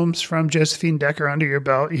two films from Josephine Decker under your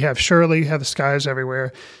belt. You have Shirley, you have The Sky Is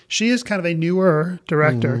Everywhere. She is kind of a newer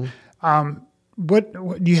director. What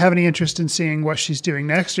do you have any interest in seeing what she's doing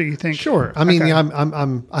next, or you think? Sure. I mean,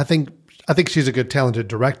 I think she's a good, talented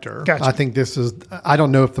director. Gotcha. I think I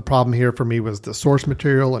don't know if the problem here for me was the source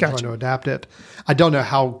material and trying to adapt it. I don't know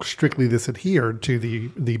how strictly this adhered to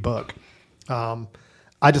the book.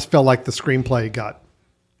 I just felt like the screenplay got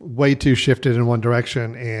way too shifted in one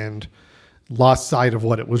direction and lost sight of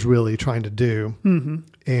what it was really trying to do.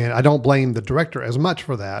 And I don't blame the director as much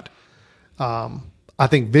for that. I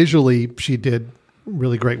think visually she did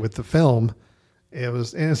really great with the film.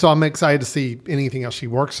 And so I'm excited to see anything else she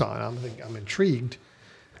works on. I'm intrigued,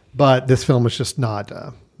 but this film is just not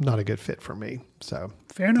a good fit for me. So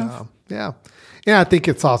fair enough. Yeah. I think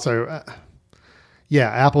it's also,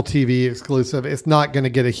 Apple TV exclusive. It's not going to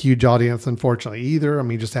get a huge audience, unfortunately, either. I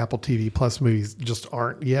mean, just Apple TV Plus movies just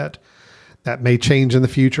aren't yet. That may change in the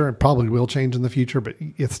future, and probably will change in the future, but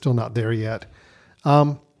it's still not there yet.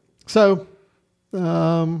 A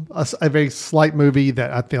very slight movie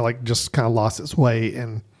that I feel like just kind of lost its way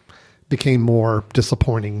and became more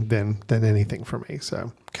disappointing than anything for me.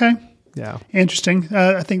 So, okay. Yeah. Interesting.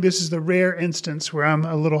 I think this is the rare instance where I'm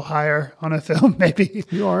a little higher on a film, maybe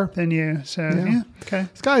you are than you. So yeah. Okay.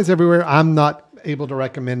 Sky Is Everywhere. I'm not able to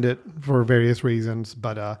recommend it for various reasons,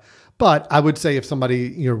 but I would say if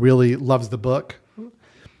somebody really loves the book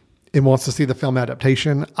and wants to see the film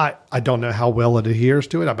adaptation, I don't know how well it adheres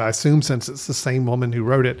to it. I assume since it's the same woman who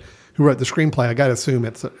wrote the screenplay, I got to assume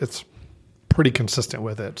it's pretty consistent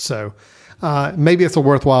with it. So maybe it's a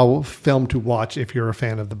worthwhile film to watch if you're a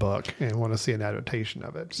fan of the book and want to see an adaptation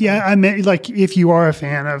of it. So. Yeah, I mean, like if you are a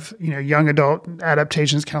fan of young adult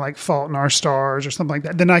adaptations, kind of like Fault in Our Stars or something like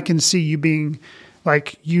that, then I can see you being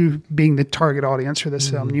the target audience for this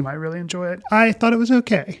film, and you might really enjoy it. I thought it was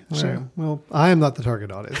okay. Well, I am not the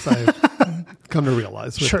target audience. I've come to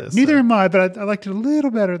realize with this. Neither am I, but I liked it a little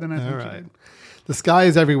better than I think. All right. The Sky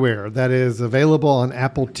Is Everywhere. That is available on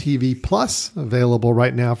Apple TV Plus, available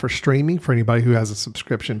right now for streaming for anybody who has a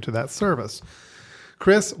subscription to that service.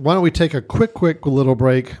 Chris, why don't we take a quick little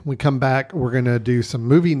break? When we come back, we're going to do some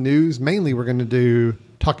movie news. Mainly, we're going to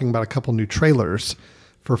talking about a couple new trailers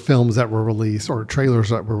for films that were released, or trailers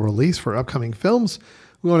that were released for upcoming films.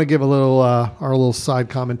 We want to give a little our little side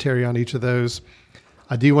commentary on each of those.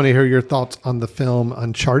 I do want to hear your thoughts on the film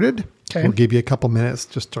Uncharted. Okay. We'll give you a couple minutes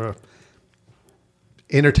just to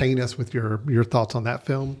entertain us with your thoughts on that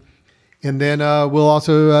film. And then we'll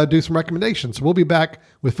also do some recommendations. We'll be back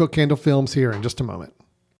with Foot Candle Films here in just a moment.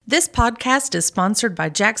 This podcast is sponsored by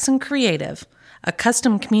Jackson Creative, a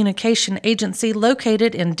custom communication agency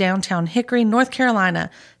located in downtown Hickory, North Carolina,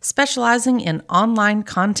 specializing in online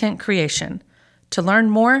content creation. To learn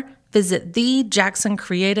more, visit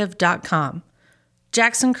thejacksoncreative.com.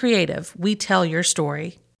 Jackson Creative, we tell your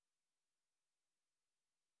story.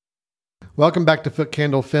 Welcome back to Foot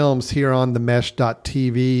Candle Films here on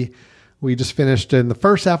themesh.tv. We just finished in the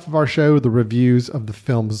first half of our show the reviews of the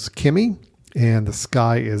films Kimmy and The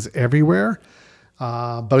Sky is Everywhere.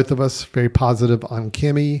 Both of us very positive on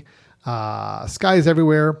Kimmy. Sky is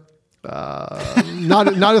Everywhere.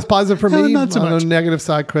 Not as positive for me. Not so on much. the negative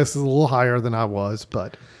side, Chris is a little higher than I was,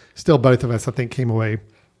 but still both of us, I think, came away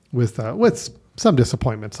with some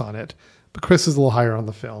disappointments on it. But Chris is a little higher on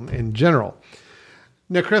the film in general.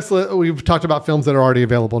 Now, Chris, we've talked about films that are already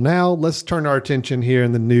available now. Let's turn our attention here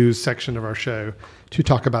in the news section of our show to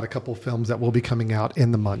talk about a couple of films that will be coming out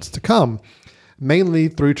in the months to come, mainly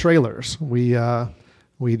through trailers. We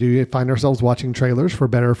do find ourselves watching trailers for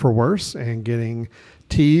better or for worse and getting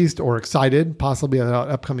teased or excited possibly about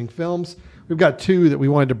upcoming films. We've got two that we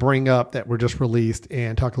wanted to bring up that were just released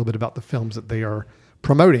and talk a little bit about the films that they are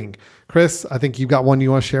promoting. Chris, I think you've got one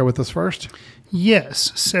you want to share with us first.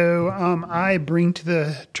 Yes. So I bring to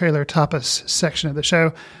the trailer tapas section of the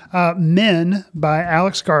show Men by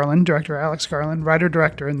Alex Garland, director Alex Garland,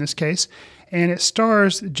 writer-director in this case, and it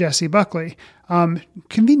stars Jessie Buckley.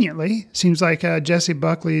 Conveniently, seems like Jessie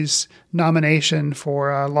Buckley's nomination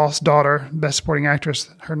for Lost Daughter, Best Supporting Actress,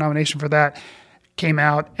 her nomination for that came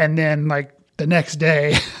out, and then like the next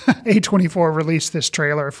day, A24 released this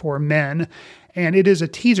trailer for Men. And it is a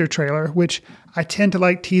teaser trailer, which I tend to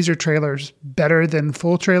like teaser trailers better than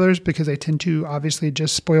full trailers because they tend to obviously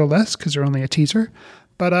just spoil less because they're only a teaser.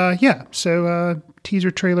 But so teaser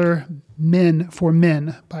trailer Men for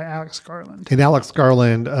Men by Alex Garland. And Alex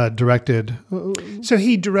Garland directed... So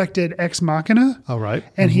he directed Ex Machina. Oh, right.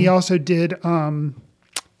 And he also did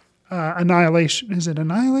Annihilation. Is it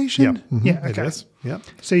Annihilation? Yep. Mm-hmm. Yeah, okay. It is. Yep.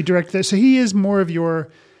 So he directed this. So he is more of your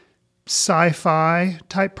sci-fi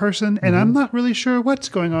type person, and I'm not really sure what's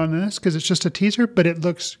going on in this because it's just a teaser, but it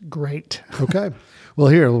looks great. Okay. Well,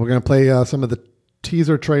 here, we're going to play some of the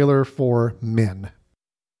teaser trailer for Men.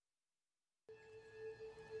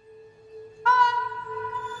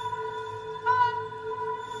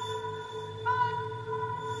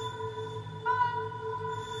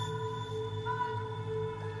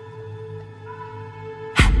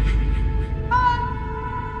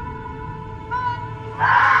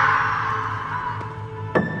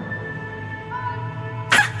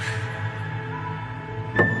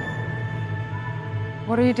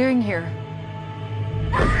 What are you doing here?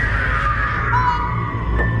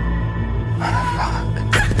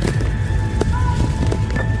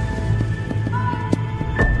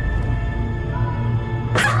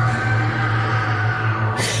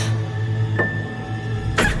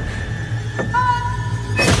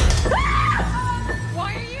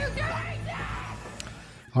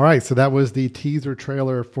 All right, so that was the teaser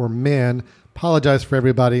trailer for Men. Apologize for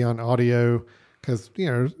everybody on audio because,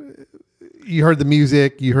 you heard the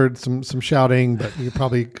music, you heard some shouting, but you're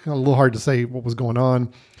probably a little hard to say what was going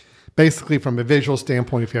on. Basically, from a visual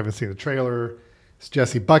standpoint, if you haven't seen the trailer, it's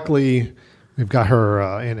Jessie Buckley. We've got her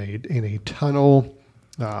in a tunnel,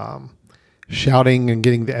 shouting and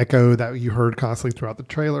getting the echo that you heard constantly throughout the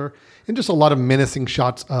trailer, and just a lot of menacing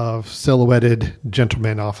shots of silhouetted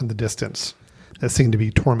gentlemen off in the distance that seem to be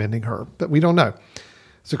tormenting her, but we don't know.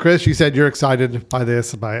 So, Chris, you said you're excited by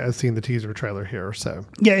this, by seeing the teaser trailer here. So,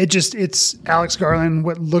 yeah, it's Alex Garland,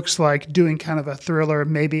 what looks like doing kind of a thriller,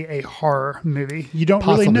 maybe a horror movie. You don't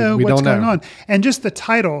really know what's going on. And just the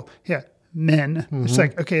title, Men. Mm-hmm. It's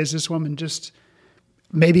like, okay, is this woman just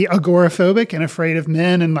maybe agoraphobic and afraid of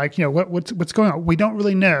men? And like, what's going on? We don't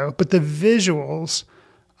really know, but the visuals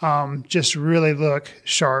just really look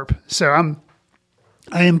sharp. So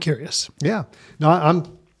I am curious. Yeah. No,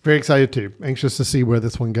 I'm very excited too. Anxious to see where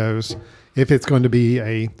this one goes. If it's going to be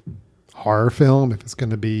a horror film, if it's going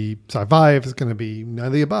to be sci-fi, if it's going to be none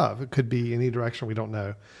of the above. It could be any direction. We don't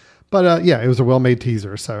know. But it was a well-made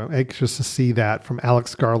teaser. So anxious to see that from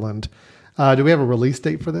Alex Garland. Do we have a release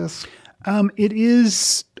date for this? It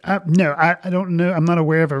is... no, I don't know. I'm not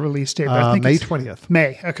aware of a release date. But I think May 20th.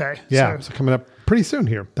 May. Okay. Yeah. So coming up pretty soon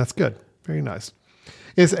here. That's good. Very nice.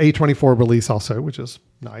 It's A24 release also, which is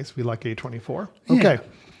nice. We like A24. Okay. Yeah.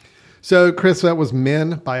 So, Chris, that was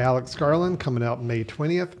Men by Alex Garland coming out May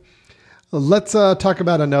 20th. Let's talk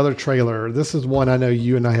about another trailer. This is one I know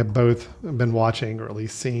you and I have both been watching, or at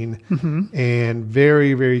least seen, and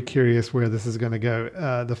very, very curious where this is going to go.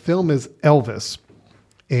 The film is Elvis,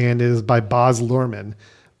 and is by Baz Luhrmann.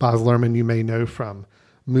 Baz Luhrmann, you may know from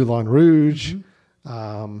Moulin Rouge.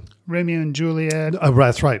 Romeo and Juliet.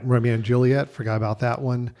 That's right, Romeo and Juliet. Forgot about that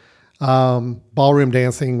one. Ballroom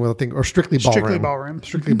Dancing, well, I think, or Strictly Ballroom.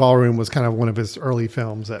 Strictly Ballroom was kind of one of his early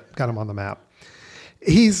films that got him on the map.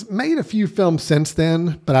 He's made a few films since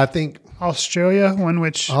then, but I think Australia,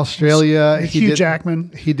 Hugh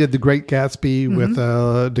Jackman. He did The Great Gatsby with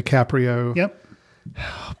DiCaprio. Yep.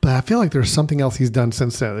 But I feel like there's something else he's done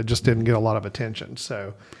since then that just didn't get a lot of attention.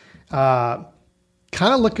 So, kind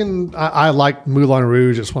of looking, I like Moulin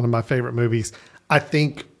Rouge. It's one of my favorite movies. I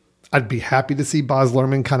think I'd be happy to see Baz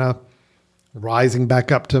Luhrmann kind of rising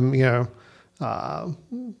back up to,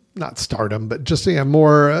 not stardom, but just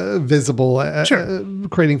more visible,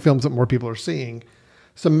 creating films that more people are seeing.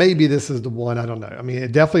 So maybe this is the one. I don't know. I mean,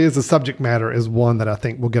 it definitely is. The subject matter is one that I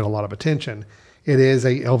think will get a lot of attention. It is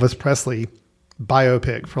a Elvis Presley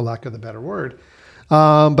biopic, for lack of the better word,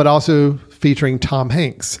 but also featuring Tom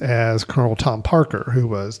Hanks as Colonel Tom Parker, who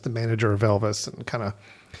was the manager of Elvis and kind of,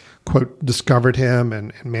 quote, discovered him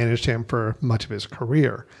and managed him for much of his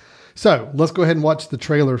career. So let's go ahead and watch the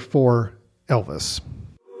trailer for Elvis.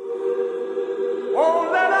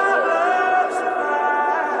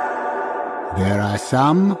 There are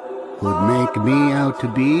some who'd make me out to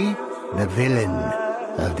be the villain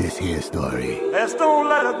of this here story. Let's don't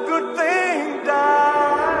let a good thing die.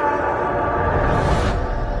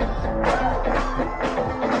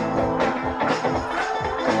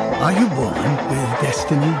 Are you born with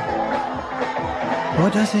destiny? Or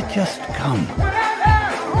does it just come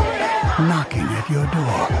knocking at your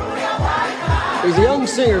door? He's a young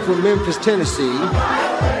singer from Memphis, Tennessee.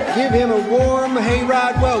 Give him a warm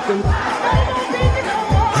hayride welcome,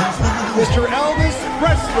 Mr. Elvis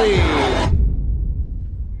Presley.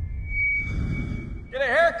 Get a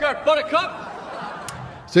haircut, buttercup.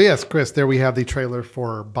 So yes, Chris, there we have the trailer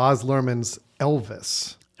for Baz Luhrmann's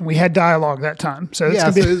Elvis. And we had dialogue that time. So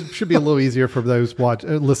it should be a little easier for those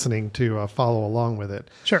listening to follow along with it.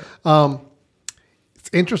 Sure. It's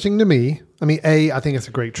interesting to me. I mean, I think it's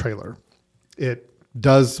a great trailer. It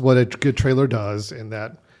does what a good trailer does in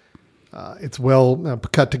that it's well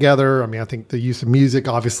cut together. I mean, I think the use of music,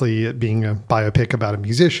 obviously it being a biopic about a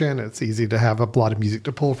musician, it's easy to have a lot of music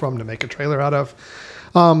to pull from to make a trailer out of.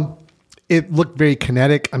 It looked very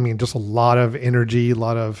kinetic. I mean, just a lot of energy, a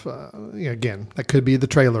lot of, again, that could be the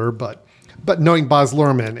trailer, but knowing Baz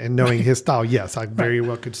Luhrmann and knowing his style, yes, I very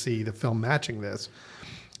well could see the film matching this.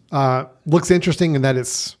 Looks interesting in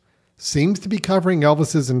that seems to be covering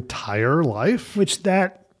Elvis's entire life. Which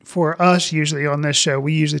that, for us, usually on this show,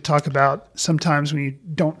 we usually talk about sometimes when you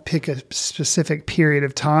don't pick a specific period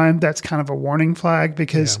of time, that's kind of a warning flag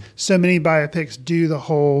because so many biopics do the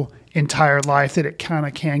whole entire life that it kind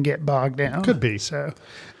of can get bogged down. Could be. So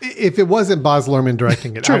if it wasn't Baz Luhrmann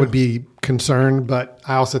directing it, I would be concerned, but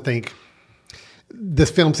I also think this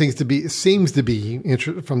film seems to be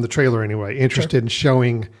from the trailer anyway, interested in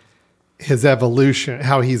showing his evolution,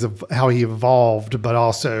 how he evolved, but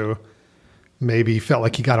also maybe felt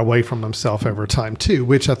like he got away from himself over time too,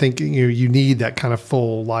 which I think you need that kind of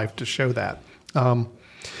full life to show that. A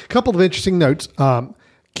couple of interesting notes.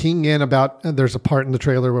 Keying in about, there's a part in the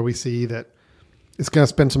trailer where we see that it's going to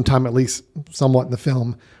spend some time, at least somewhat in the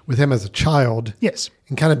film, with him as a child. Yes.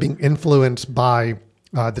 And kind of being influenced by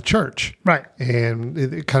the church. Right.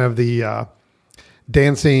 And kind of the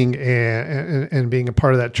dancing and being a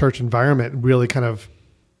part of that church environment really kind of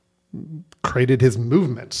created his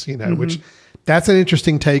movements, which that's an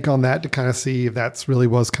interesting take on that to kind of see if that's really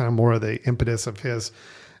was kind of more of the impetus of his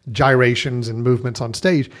gyrations and movements on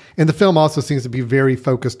stage. And the film also seems to be very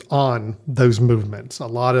focused on those movements. A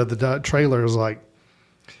lot of the trailers like,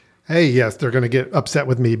 hey, yes, they're going to get upset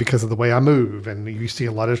with me because of the way I move. And you see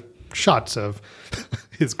a lot of shots of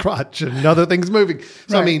his crotch and other things moving.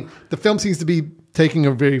 So, right. I mean, the film seems to be taking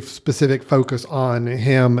a very specific focus on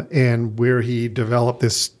him and where he developed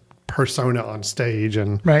this persona on stage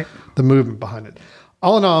and the movement behind it.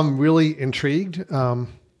 All in all, I'm really intrigued.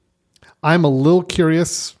 I'm a little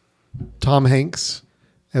curious. Tom Hanks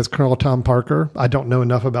as Colonel Tom Parker. I don't know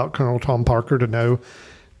enough about Colonel Tom Parker to know,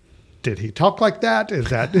 did he talk like that? Is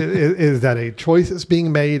that is that a choice that's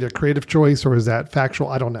being made, a creative choice, or is that factual?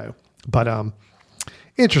 I don't know. But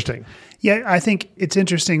interesting. Yeah, I think it's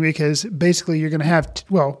interesting because basically you're going to have,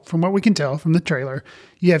 from what we can tell from the trailer,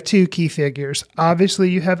 you have two key figures.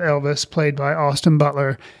 Obviously, you have Elvis, played by Austin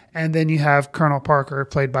Butler, and then you have Colonel Parker,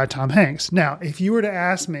 played by Tom Hanks. Now, if you were to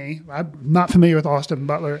ask me, I'm not familiar with Austin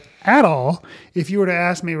Butler at all. If you were to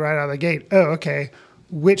ask me right out of the gate,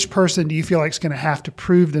 which person do you feel like is going to have to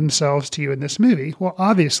prove themselves to you in this movie? Well,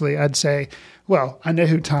 obviously, I'd say, I know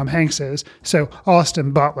who Tom Hanks is, so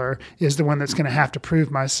Austin Butler is the one that's going to have to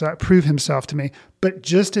prove himself to me. But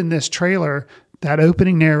just in this trailer, that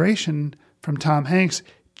opening narration from Tom Hanks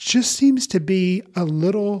just seems to be a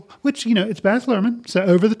little, which, it's Baz Luhrmann, so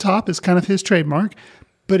over the top is kind of his trademark,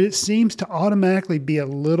 but it seems to automatically be a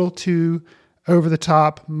little too over the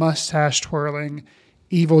top, mustache twirling,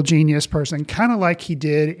 evil genius person, kind of like he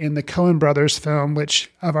did in the Coen Brothers film,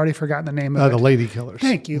 which I've already forgotten the name of. The Lady Killers.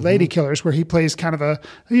 Thank you, Lady Killers, where he plays kind of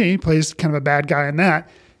a bad guy in that.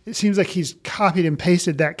 It seems like he's copied and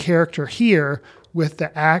pasted that character here with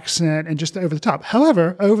the accent and just over the top.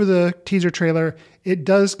 However, over the teaser trailer, it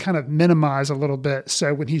does kind of minimize a little bit.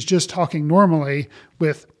 So when he's just talking normally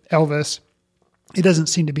with Elvis, it doesn't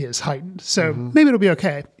seem to be as heightened. So maybe it'll be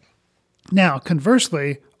okay. Now,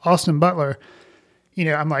 conversely, Austin Butler,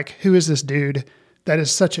 I'm like, who is this dude that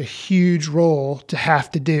is such a huge role to have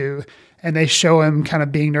to do? And they show him kind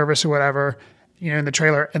of being nervous or whatever, in the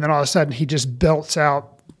trailer. And then all of a sudden he just belts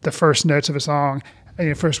out the first notes of a song and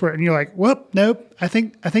your first word. And you're like, well, nope. I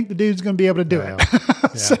think the dude's going to be able to do it.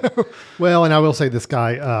 Yeah. And I will say this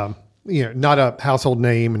guy, not a household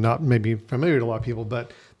name and not maybe familiar to a lot of people,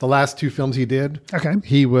 but the last two films he did,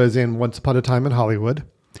 he was in Once Upon a Time in Hollywood.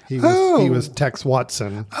 He was Tex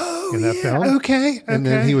Watson in that film. Okay. And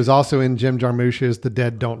then he was also in Jim Jarmusch's The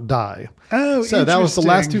Dead Don't Die. Oh, so that was the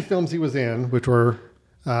last two films he was in, which were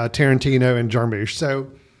Tarantino and Jarmusch.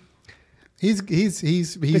 So he's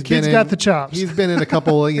got the chops. He's been in a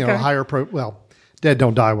couple, higher Dead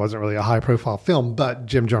Don't Die wasn't really a high profile film, but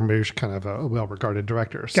Jim Jarmusch, kind of a well regarded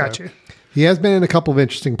director. So Got you. He has been in a couple of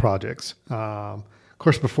interesting projects. Of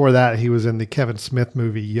course, before that, he was in the Kevin Smith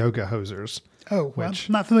movie Yoga Hosers. Oh, I'm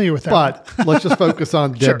not familiar with that. But let's just focus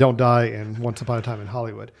on Dead Don't Die and Once Upon a Time in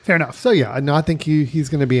Hollywood. Fair enough. So I think he's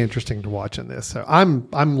going to be interesting to watch in this. So I'm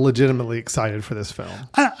legitimately excited for this film.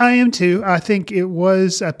 I am too. I think it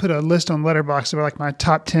was, I put a list on Letterboxd of like my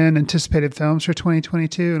top 10 anticipated films for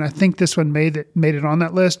 2022. And I think this one made it on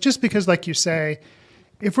that list just because, like you say,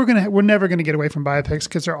 if we're never going to get away from biopics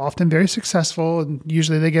because they're often very successful and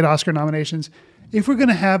usually they get Oscar nominations. If we're going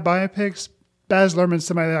to have biopics, Baz Luhrmann's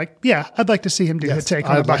somebody like, I'd like to see him do a take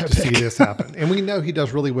on a biopic. I'd like to see this happen. And we know he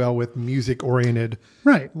does really well with music-oriented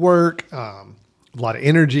work, a lot of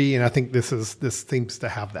energy, and I think this seems to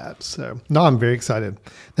have that. So, no, I'm very excited.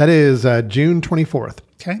 That is June 24th,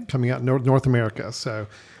 coming out in North America. So,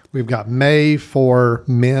 we've got May for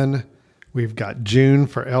Men, we've got June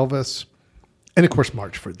for Elvis, and of course,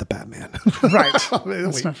 March for The Batman. Right.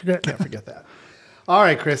 Let's not forget. Can't forget that. All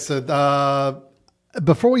right, Chris. So,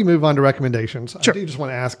 before we move on to recommendations, I do just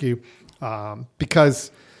want to ask you, because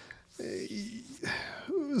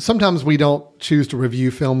sometimes we don't choose to review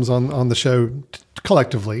films on the show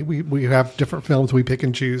collectively. We have different films we pick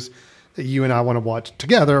and choose that you and I want to watch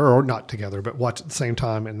together, or not together, but watch at the same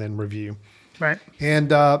time and then review. Right.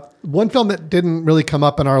 And one film that didn't really come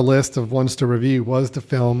up in our list of ones to review was the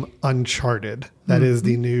film Uncharted. That is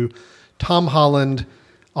the new Tom Holland,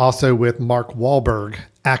 also with Mark Wahlberg,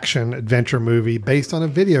 action adventure movie based on a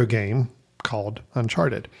video game called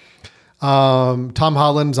Uncharted. Tom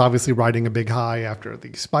Holland's obviously riding a big high after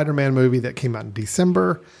the Spider-Man movie that came out in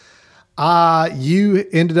December. You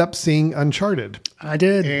ended up seeing Uncharted. I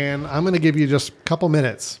did. And I'm going to give you just a couple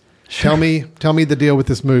minutes. Tell me the deal with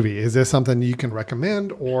this movie. Is this something you can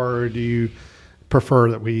recommend, or do you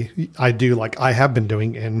prefer that I do like I have been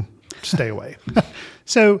doing and stay away?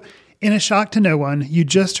 So, in a shock to no one, you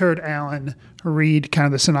just heard Alan read kind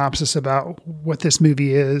of the synopsis about what this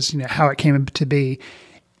movie is, how it came to be.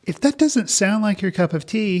 If that doesn't sound like your cup of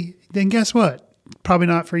tea, then guess what? Probably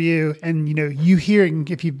not for you. And, you hearing,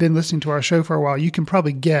 if you've been listening to our show for a while, you can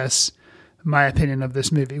probably guess my opinion of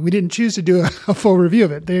this movie. We didn't choose to do a full review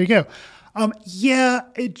of it. There you go.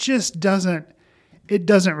 It just doesn't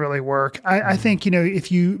really work. I think, if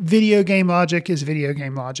video game logic is video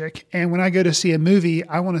game logic. And when I go to see a movie,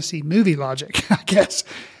 I want to see movie logic, I guess.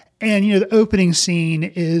 And, the opening scene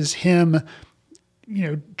is him,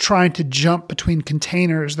 trying to jump between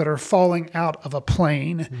containers that are falling out of a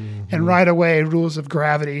plane. Mm-hmm. And right away, rules of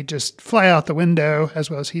gravity just fly out the window as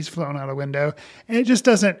well as he's flown out a window. And it just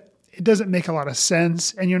doesn't make a lot of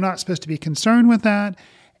sense. And you're not supposed to be concerned with that.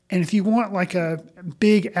 And if you want like a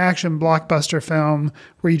big action blockbuster film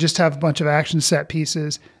where you just have a bunch of action set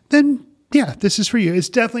pieces, then yeah, this is for you. It's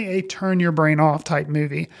definitely a turn your brain off type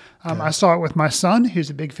movie. I saw it with my son, who's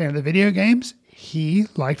a big fan of the video games. He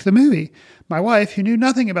liked the movie. My wife, who knew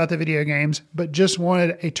nothing about the video games, but just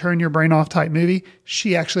wanted a turn your brain off type movie,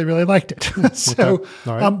 she actually really liked it. So,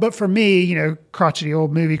 right. But for me, crotchety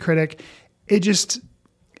old movie critic,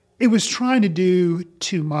 it was trying to do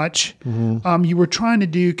too much. Mm-hmm. You were trying to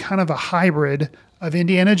do kind of a hybrid of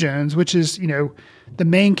Indiana Jones, which is, the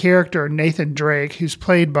main character, Nathan Drake, who's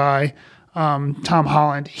played by Tom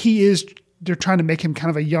Holland. They're trying to make him kind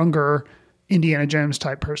of a younger Indiana Jones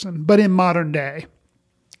type person, but in modern day.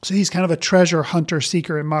 So he's kind of a treasure hunter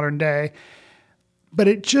seeker in modern day, but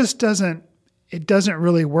it just doesn't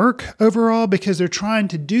really work overall because they're trying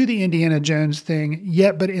to do the Indiana Jones thing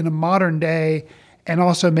but in a modern day, and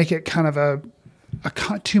also make it kind of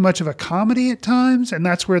too much of a comedy at times. And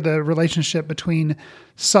that's where the relationship between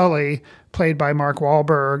Sully, played by Mark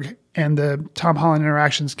Wahlberg, and the Tom Holland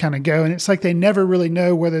interactions kind of go. And it's like they never really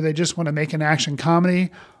know whether they just want to make an action comedy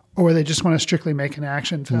or they just want to strictly make an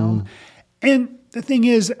action film. And the thing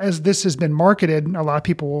is, as this has been marketed, a lot of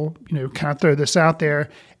people will, kind of throw this out there,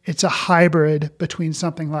 it's a hybrid between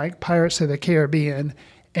something like Pirates of the Caribbean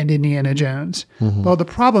and Indiana Jones. Mm-hmm. Well, the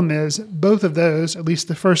problem is both of those, at least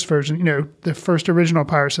the first version, the first original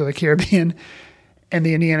Pirates of the Caribbean and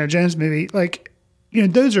the Indiana Jones movie,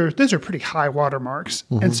 those are pretty high watermarks.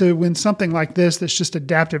 Mm-hmm. And so when something like this that's just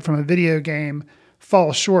adapted from a video game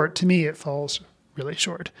falls short, to me it falls really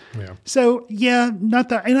short. Yeah. So not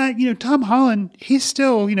that. And Tom Holland, he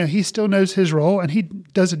still knows his role and he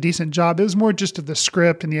does a decent job. It was more just of the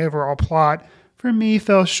script and the overall plot for me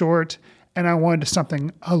fell short, and I wanted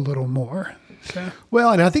something a little more. So.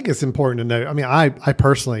 Well, and I think it's important to know. I mean, I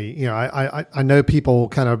personally, I know people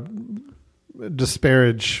kind of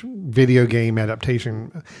disparage video game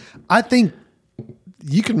adaptation. I think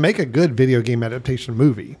you can make a good video game adaptation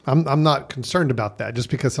movie. I'm not concerned about that. Just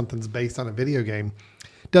because something's based on a video game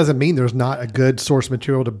doesn't mean there's not a good source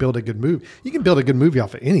material to build a good movie. You can build a good movie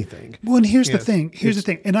off of anything. Well, and here's the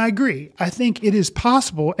thing. And I agree. I think it is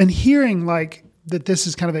possible. And hearing that this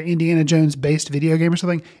is kind of an Indiana Jones based video game or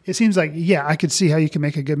something, it seems like, I could see how you can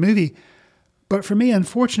make a good movie. But for me,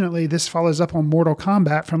 unfortunately, this follows up on Mortal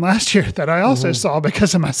Kombat from last year that I also saw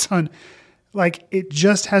because of my son. It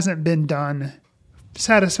just hasn't been done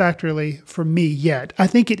satisfactorily for me yet. I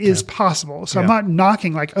think it is possible. So I'm not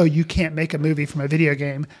knocking you can't make a movie from a video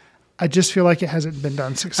game. I just feel like it hasn't been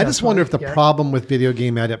done successfully. I just wonder if the problem with video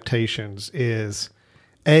game adaptations is,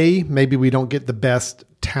 maybe we don't get the best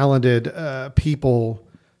talented people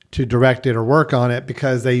to direct it or work on it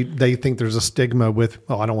because they think there's a stigma with,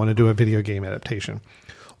 I don't want to do a video game adaptation.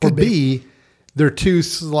 Or B, they're too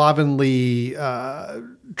slovenly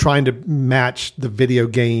trying to match the video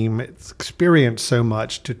game experience so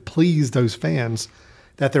much to please those fans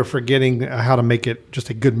that they're forgetting how to make it just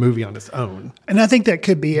a good movie on its own. And I think that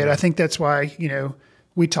could be it. I think that's why,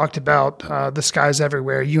 we talked about The Skies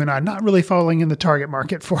Everywhere, you and I not really falling in the target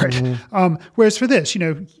market for it. Mm-hmm. Whereas for this,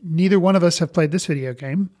 neither one of us have played this video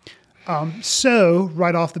game. So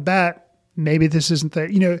right off the bat, maybe this isn't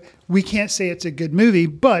we can't say it's a good movie,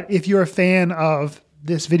 but if you're a fan of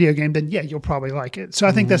this video game, then you'll probably like it. So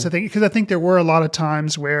I think that's the thing, because I think there were a lot of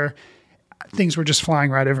times where things were just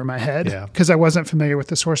flying right over my head because I wasn't familiar with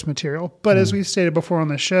the source material. But as we've stated before on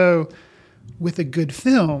the show, with a good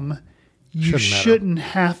film, you shouldn't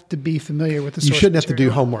have to be familiar with the source material. You shouldn't have to do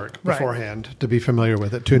homework beforehand to be familiar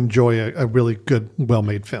with it, to enjoy a really good,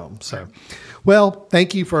 well-made film. So, well,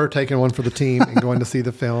 thank you for taking one for the team and going to see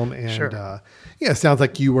the film. And it sounds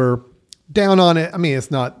like you were down on it. I mean,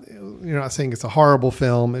 it's not, you're not saying it's a horrible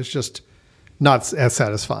film. It's just not as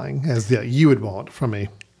satisfying as you would want from a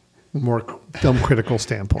more film critical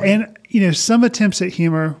standpoint. And, some attempts at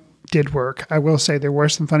humor did work. I will say there were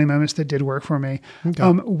some funny moments that did work for me. Okay.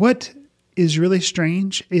 What is really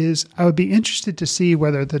strange is I would be interested to see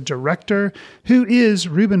whether the director, who is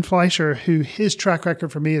Ruben Fleischer, who his track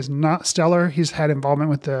record for me is not stellar. He's had involvement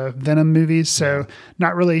with the Venom movies, so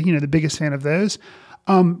not really, the biggest fan of those.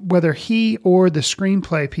 Whether he or the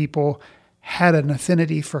screenplay people had an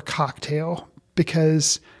affinity for Cocktail,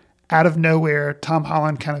 because out of nowhere, Tom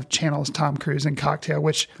Holland kind of channels Tom Cruise in Cocktail,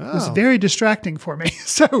 which was very distracting for me.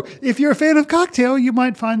 So if you're a fan of Cocktail, you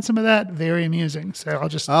might find some of that very amusing. So I'll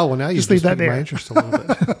just now you just leave that there. My interest a little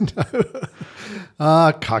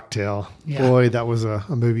bit. Cocktail. Yeah. Boy, that was a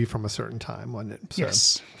movie from a certain time, wasn't it? So.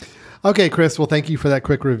 Yes. Okay, Chris. Well, thank you for that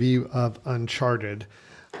quick review of Uncharted.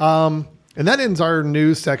 And that ends our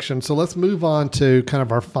news section. So let's move on to kind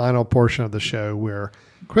of our final portion of the show where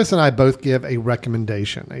Chris and I both give a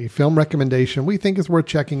recommendation, a film recommendation we think is worth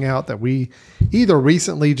checking out that we either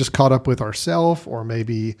recently just caught up with ourselves or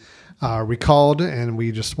maybe recalled, and we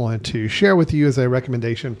just wanted to share with you as a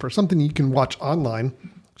recommendation for something you can watch online,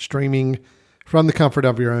 streaming from the comfort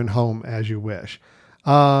of your own home as you wish.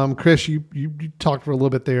 Chris, you talked for a little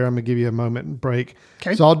bit there. I'm going to give you a moment and break.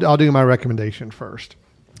 Okay. So I'll do my recommendation first.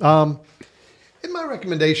 And my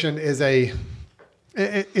recommendation is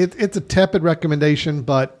it's a tepid recommendation,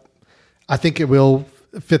 but I think it will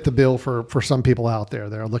fit the bill for some people out there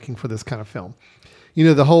that are looking for this kind of film. You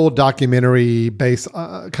know, the whole documentary based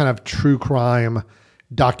kind of true crime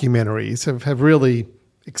documentaries have really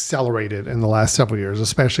accelerated in the last several years,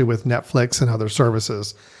 especially with Netflix and other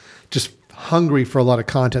services, just hungry for a lot of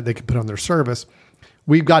content they can put on their service.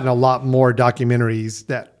 We've gotten a lot more documentaries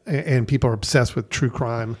and people are obsessed with true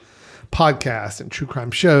crime podcasts and true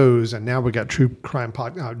crime shows. And now we've got true crime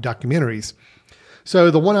documentaries. So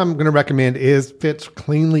the one I'm going to recommend fits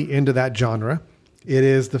cleanly into that genre. It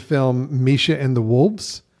is the film Misha and the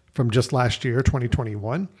Wolves from just last year,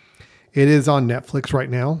 2021. It is on Netflix right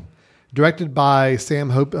now, directed by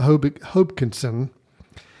Sam Hopkinson.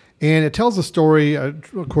 And it tells a story,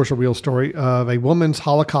 of course, a real story, of a woman's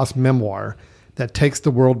Holocaust memoir that takes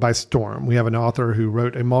the world by storm. We have an author who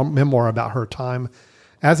wrote a memoir about her time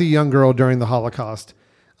as a young girl during the Holocaust.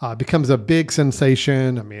 Becomes a big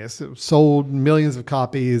sensation. I mean, it's sold millions of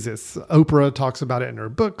copies. Oprah talks about it in her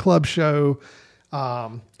book club show.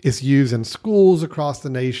 It's used in schools across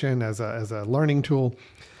the nation as a learning tool.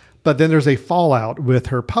 But then there's a fallout with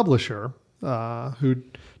her publisher, who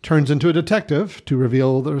turns into a detective to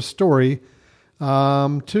reveal the story,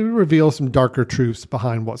 to reveal some darker truths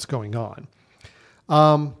behind what's going on.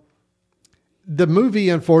 The movie,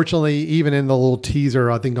 unfortunately, even in the little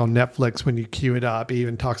teaser, I think on Netflix, when you queue it up,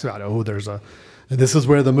 even talks about, this is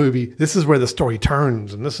where the story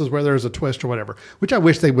turns, and this is where there's a twist or whatever, which I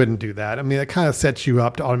wish they wouldn't do that. I mean, it kind of sets you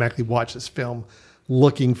up to automatically watch this film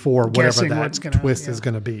looking for whatever that twist is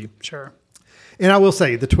going to be. Sure. And I will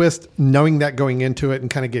say the twist, knowing that going into it and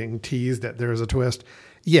kind of getting teased that there's a twist.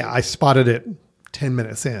 Yeah, I spotted it 10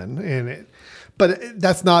 minutes in, but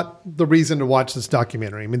that's not the reason to watch this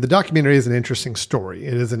documentary. I mean, the documentary is an interesting story.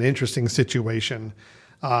 It is an interesting situation.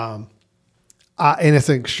 And it's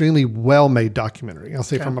an extremely well-made documentary. I'll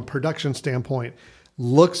say from a production standpoint,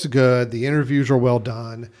 looks good. The interviews are well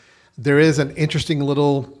done. There is an interesting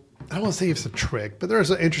little, I don't want to say it's a trick, but there's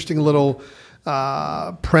an interesting little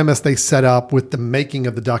premise they set up with the making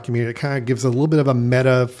of the documentary. It kind of gives a little bit of a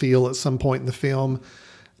meta feel at some point in the film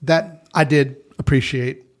that I did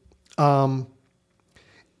appreciate. The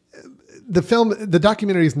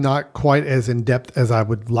documentary is not quite as in-depth as I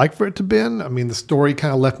would like for it to be. I mean, the story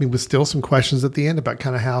kind of left me with still some questions at the end about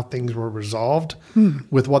kind of how things were resolved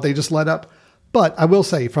with what they just led up. But I will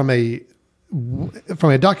say from a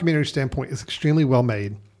documentary standpoint, it's extremely well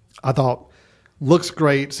made. I thought looks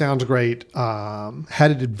great, sounds great,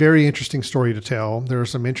 had a very interesting story to tell. There are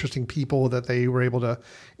some interesting people that they were able to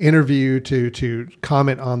interview to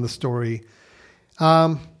comment on the story.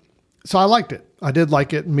 So I liked it. I did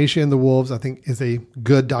like it. Misha and the Wolves, I think, is a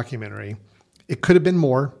good documentary. It could have been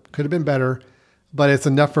more, could have been better, but it's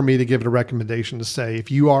enough for me to give it a recommendation to say, if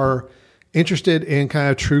you are interested in kind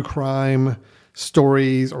of true crime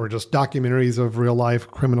stories or just documentaries of real life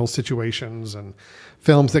criminal situations and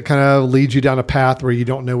films that kind of lead you down a path where you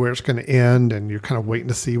don't know where it's going to end and you're kind of waiting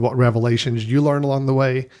to see what revelations you learn along the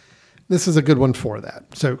way, this is a good one for that.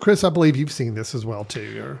 So, Chris, I believe you've seen this as well,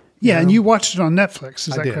 too. And you watched it on Netflix.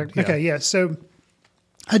 Is that correct? Yeah. Okay, yeah. So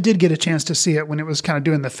I did get a chance to see it when it was kind of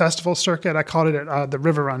doing the festival circuit. I caught it at the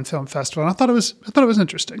River Run Film Festival, and I thought it was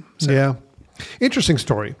interesting. So. Yeah, interesting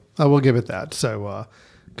story. I will give it that. So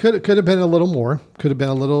could have been a little more. Could have been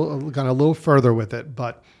gone a little further with it,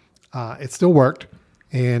 but it still worked.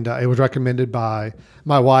 And it was recommended by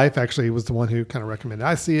my wife. Actually, was the one who kind of recommended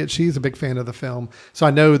I see it. She's a big fan of the film. So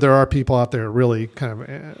I know there are people out there who really kind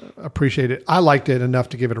of appreciate it. I liked it enough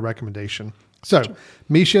to give it a recommendation. So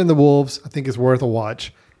Misha and the Wolves, I think, is worth a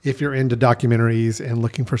watch if you're into documentaries and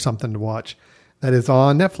looking for something to watch. That is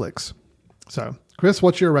on Netflix. So, Chris,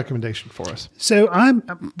 what's your recommendation for us? So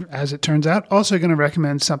I'm, as it turns out, also going to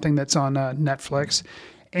recommend something that's on Netflix.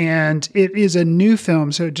 And it is a new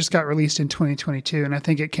film, so it just got released in 2022, and I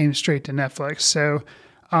think it came straight to Netflix. So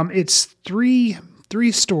it's three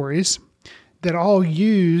stories that all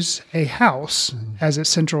use a house as its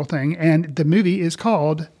central thing, and the movie is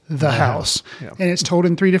called The House. Yeah. And it's told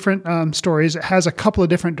in three different stories. It has a couple of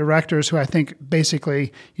different directors who I think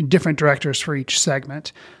basically different directors for each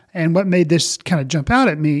segment. And what made this kind of jump out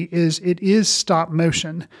at me is it is stop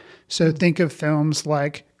motion. So think of films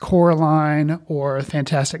like Coraline or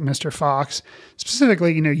Fantastic Mr. Fox.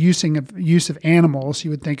 Specifically, use of animals, you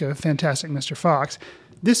would think of Fantastic Mr. Fox.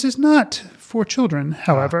 This is not for children,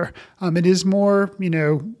 however. It is more,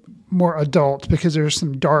 more adult because there's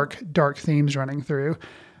some dark themes running through.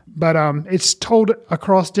 But it's told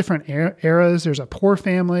across different eras. There's a poor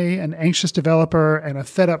family, an anxious developer, and a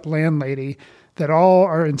fed-up landlady that all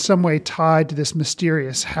are in some way tied to this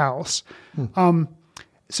mysterious house.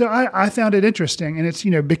 So I found it interesting. And it's,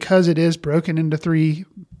 because it is broken into 3,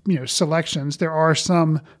 selections, there are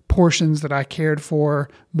some portions that I cared for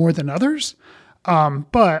more than others.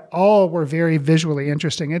 But all were very visually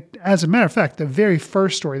interesting. As a matter of fact, the very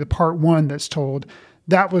first story, the part 1 that's told,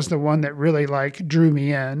 that was the one that really drew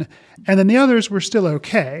me in. And then the others were still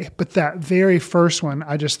okay. But that very first one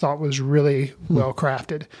I just thought was really well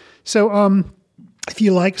crafted. So, if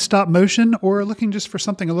you like stop motion or are looking just for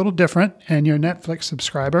something a little different and you're a Netflix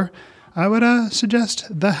subscriber, I would suggest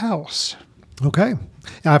The House. Okay.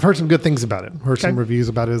 I've heard some good things about it. Heard some reviews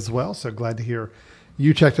about it as well. So glad to hear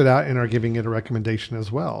you checked it out and are giving it a recommendation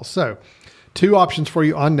as well. So 2 options for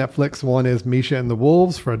you on Netflix. One is Misha and the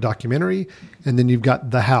Wolves for a documentary. And then you've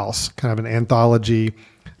got The House, kind of an anthology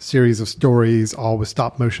series of stories, all with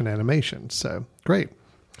stop motion animation. So great.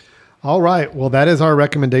 All right. Well, that is our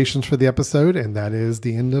recommendations for the episode. And that is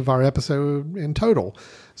the end of our episode in total.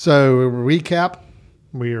 So recap.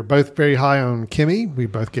 We are both very high on Kimmy. We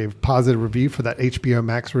both gave positive review for that HBO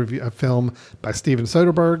Max review film by Steven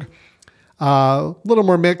Soderbergh. A little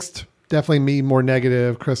more mixed. Definitely me more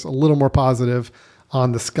negative. Chris a little more positive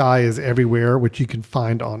on The Sky is Everywhere, which you can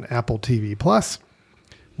find on Apple TV+.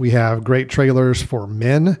 We have great trailers for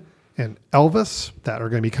Men and Elvis that are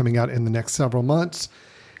going to be coming out in the next several months.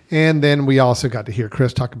 And then we also got to hear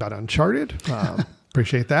Chris talk about Uncharted.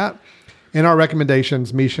 Appreciate that. And our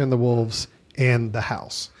recommendations, Misha and the Wolves and The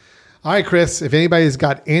House. All right, Chris, if anybody's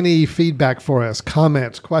got any feedback for us,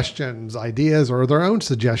 comments, questions, ideas, or their own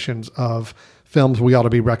suggestions of films we ought to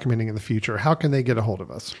be recommending in the future, how can they get a hold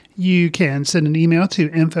of us? You can send an email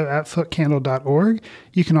to info@footcandle.org.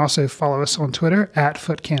 You can also follow us on Twitter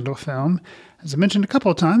 @footcandlefilm. As I mentioned a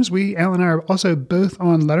couple of times, Al and I are also both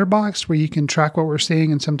on Letterboxd, where you can track what we're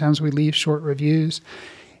seeing, and sometimes we leave short reviews.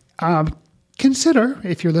 Consider,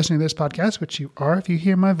 if you're listening to this podcast, which you are if you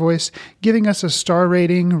hear my voice, giving us a star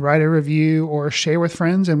rating, write a review, or share with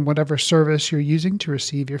friends in whatever service you're using to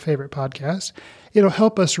receive your favorite podcast. It'll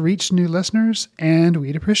help us reach new listeners, and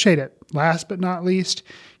we'd appreciate it. Last but not least,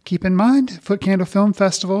 keep in mind, Foot Candle Film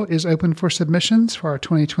Festival is open for submissions for our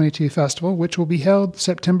 2022 festival, which will be held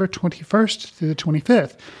September 21st through the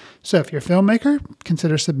 25th. So if you're a filmmaker,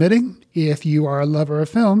 consider submitting. If you are a lover of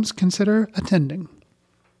films, consider attending.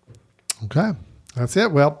 Okay, that's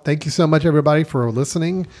it. Well, thank you so much, everybody, for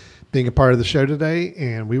listening, being a part of the show today,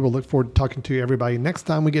 and we will look forward to talking to everybody next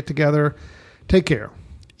time we get together. Take care.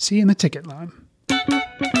 See you in the ticket line.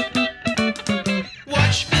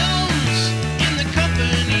 Watch films in the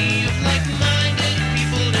company of like-minded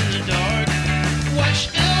people in the dark.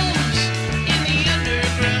 Watch films in the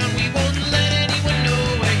underground. We won't let anyone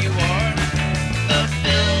know where you are. The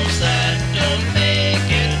films that don't make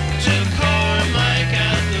it to Carmike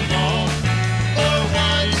at the mall, or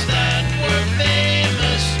ones that were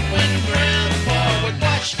famous when Grandpa would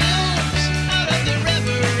watch films out of the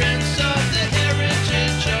reverence of the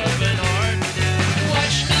heritage of an art.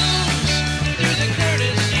 Watch films through the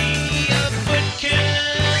courtesy of Foot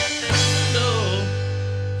Candle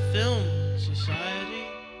Film Society.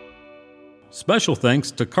 Special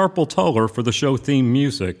thanks to Carpal Tuller for the show theme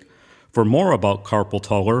music. For more about Carpal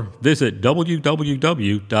Tuller, visit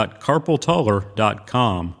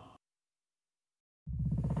www.carpaltuller.com.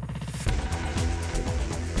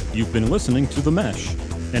 You've been listening to The Mesh,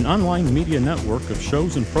 an online media network of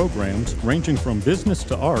shows and programs ranging from business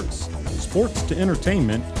to arts, sports to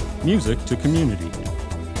entertainment, music to community.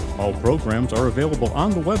 All programs are available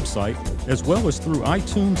on the website as well as through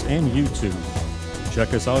iTunes and YouTube.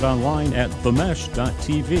 Check us out online at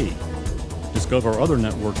themesh.tv. Discover other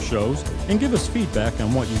network shows and give us feedback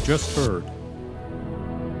on what you just heard.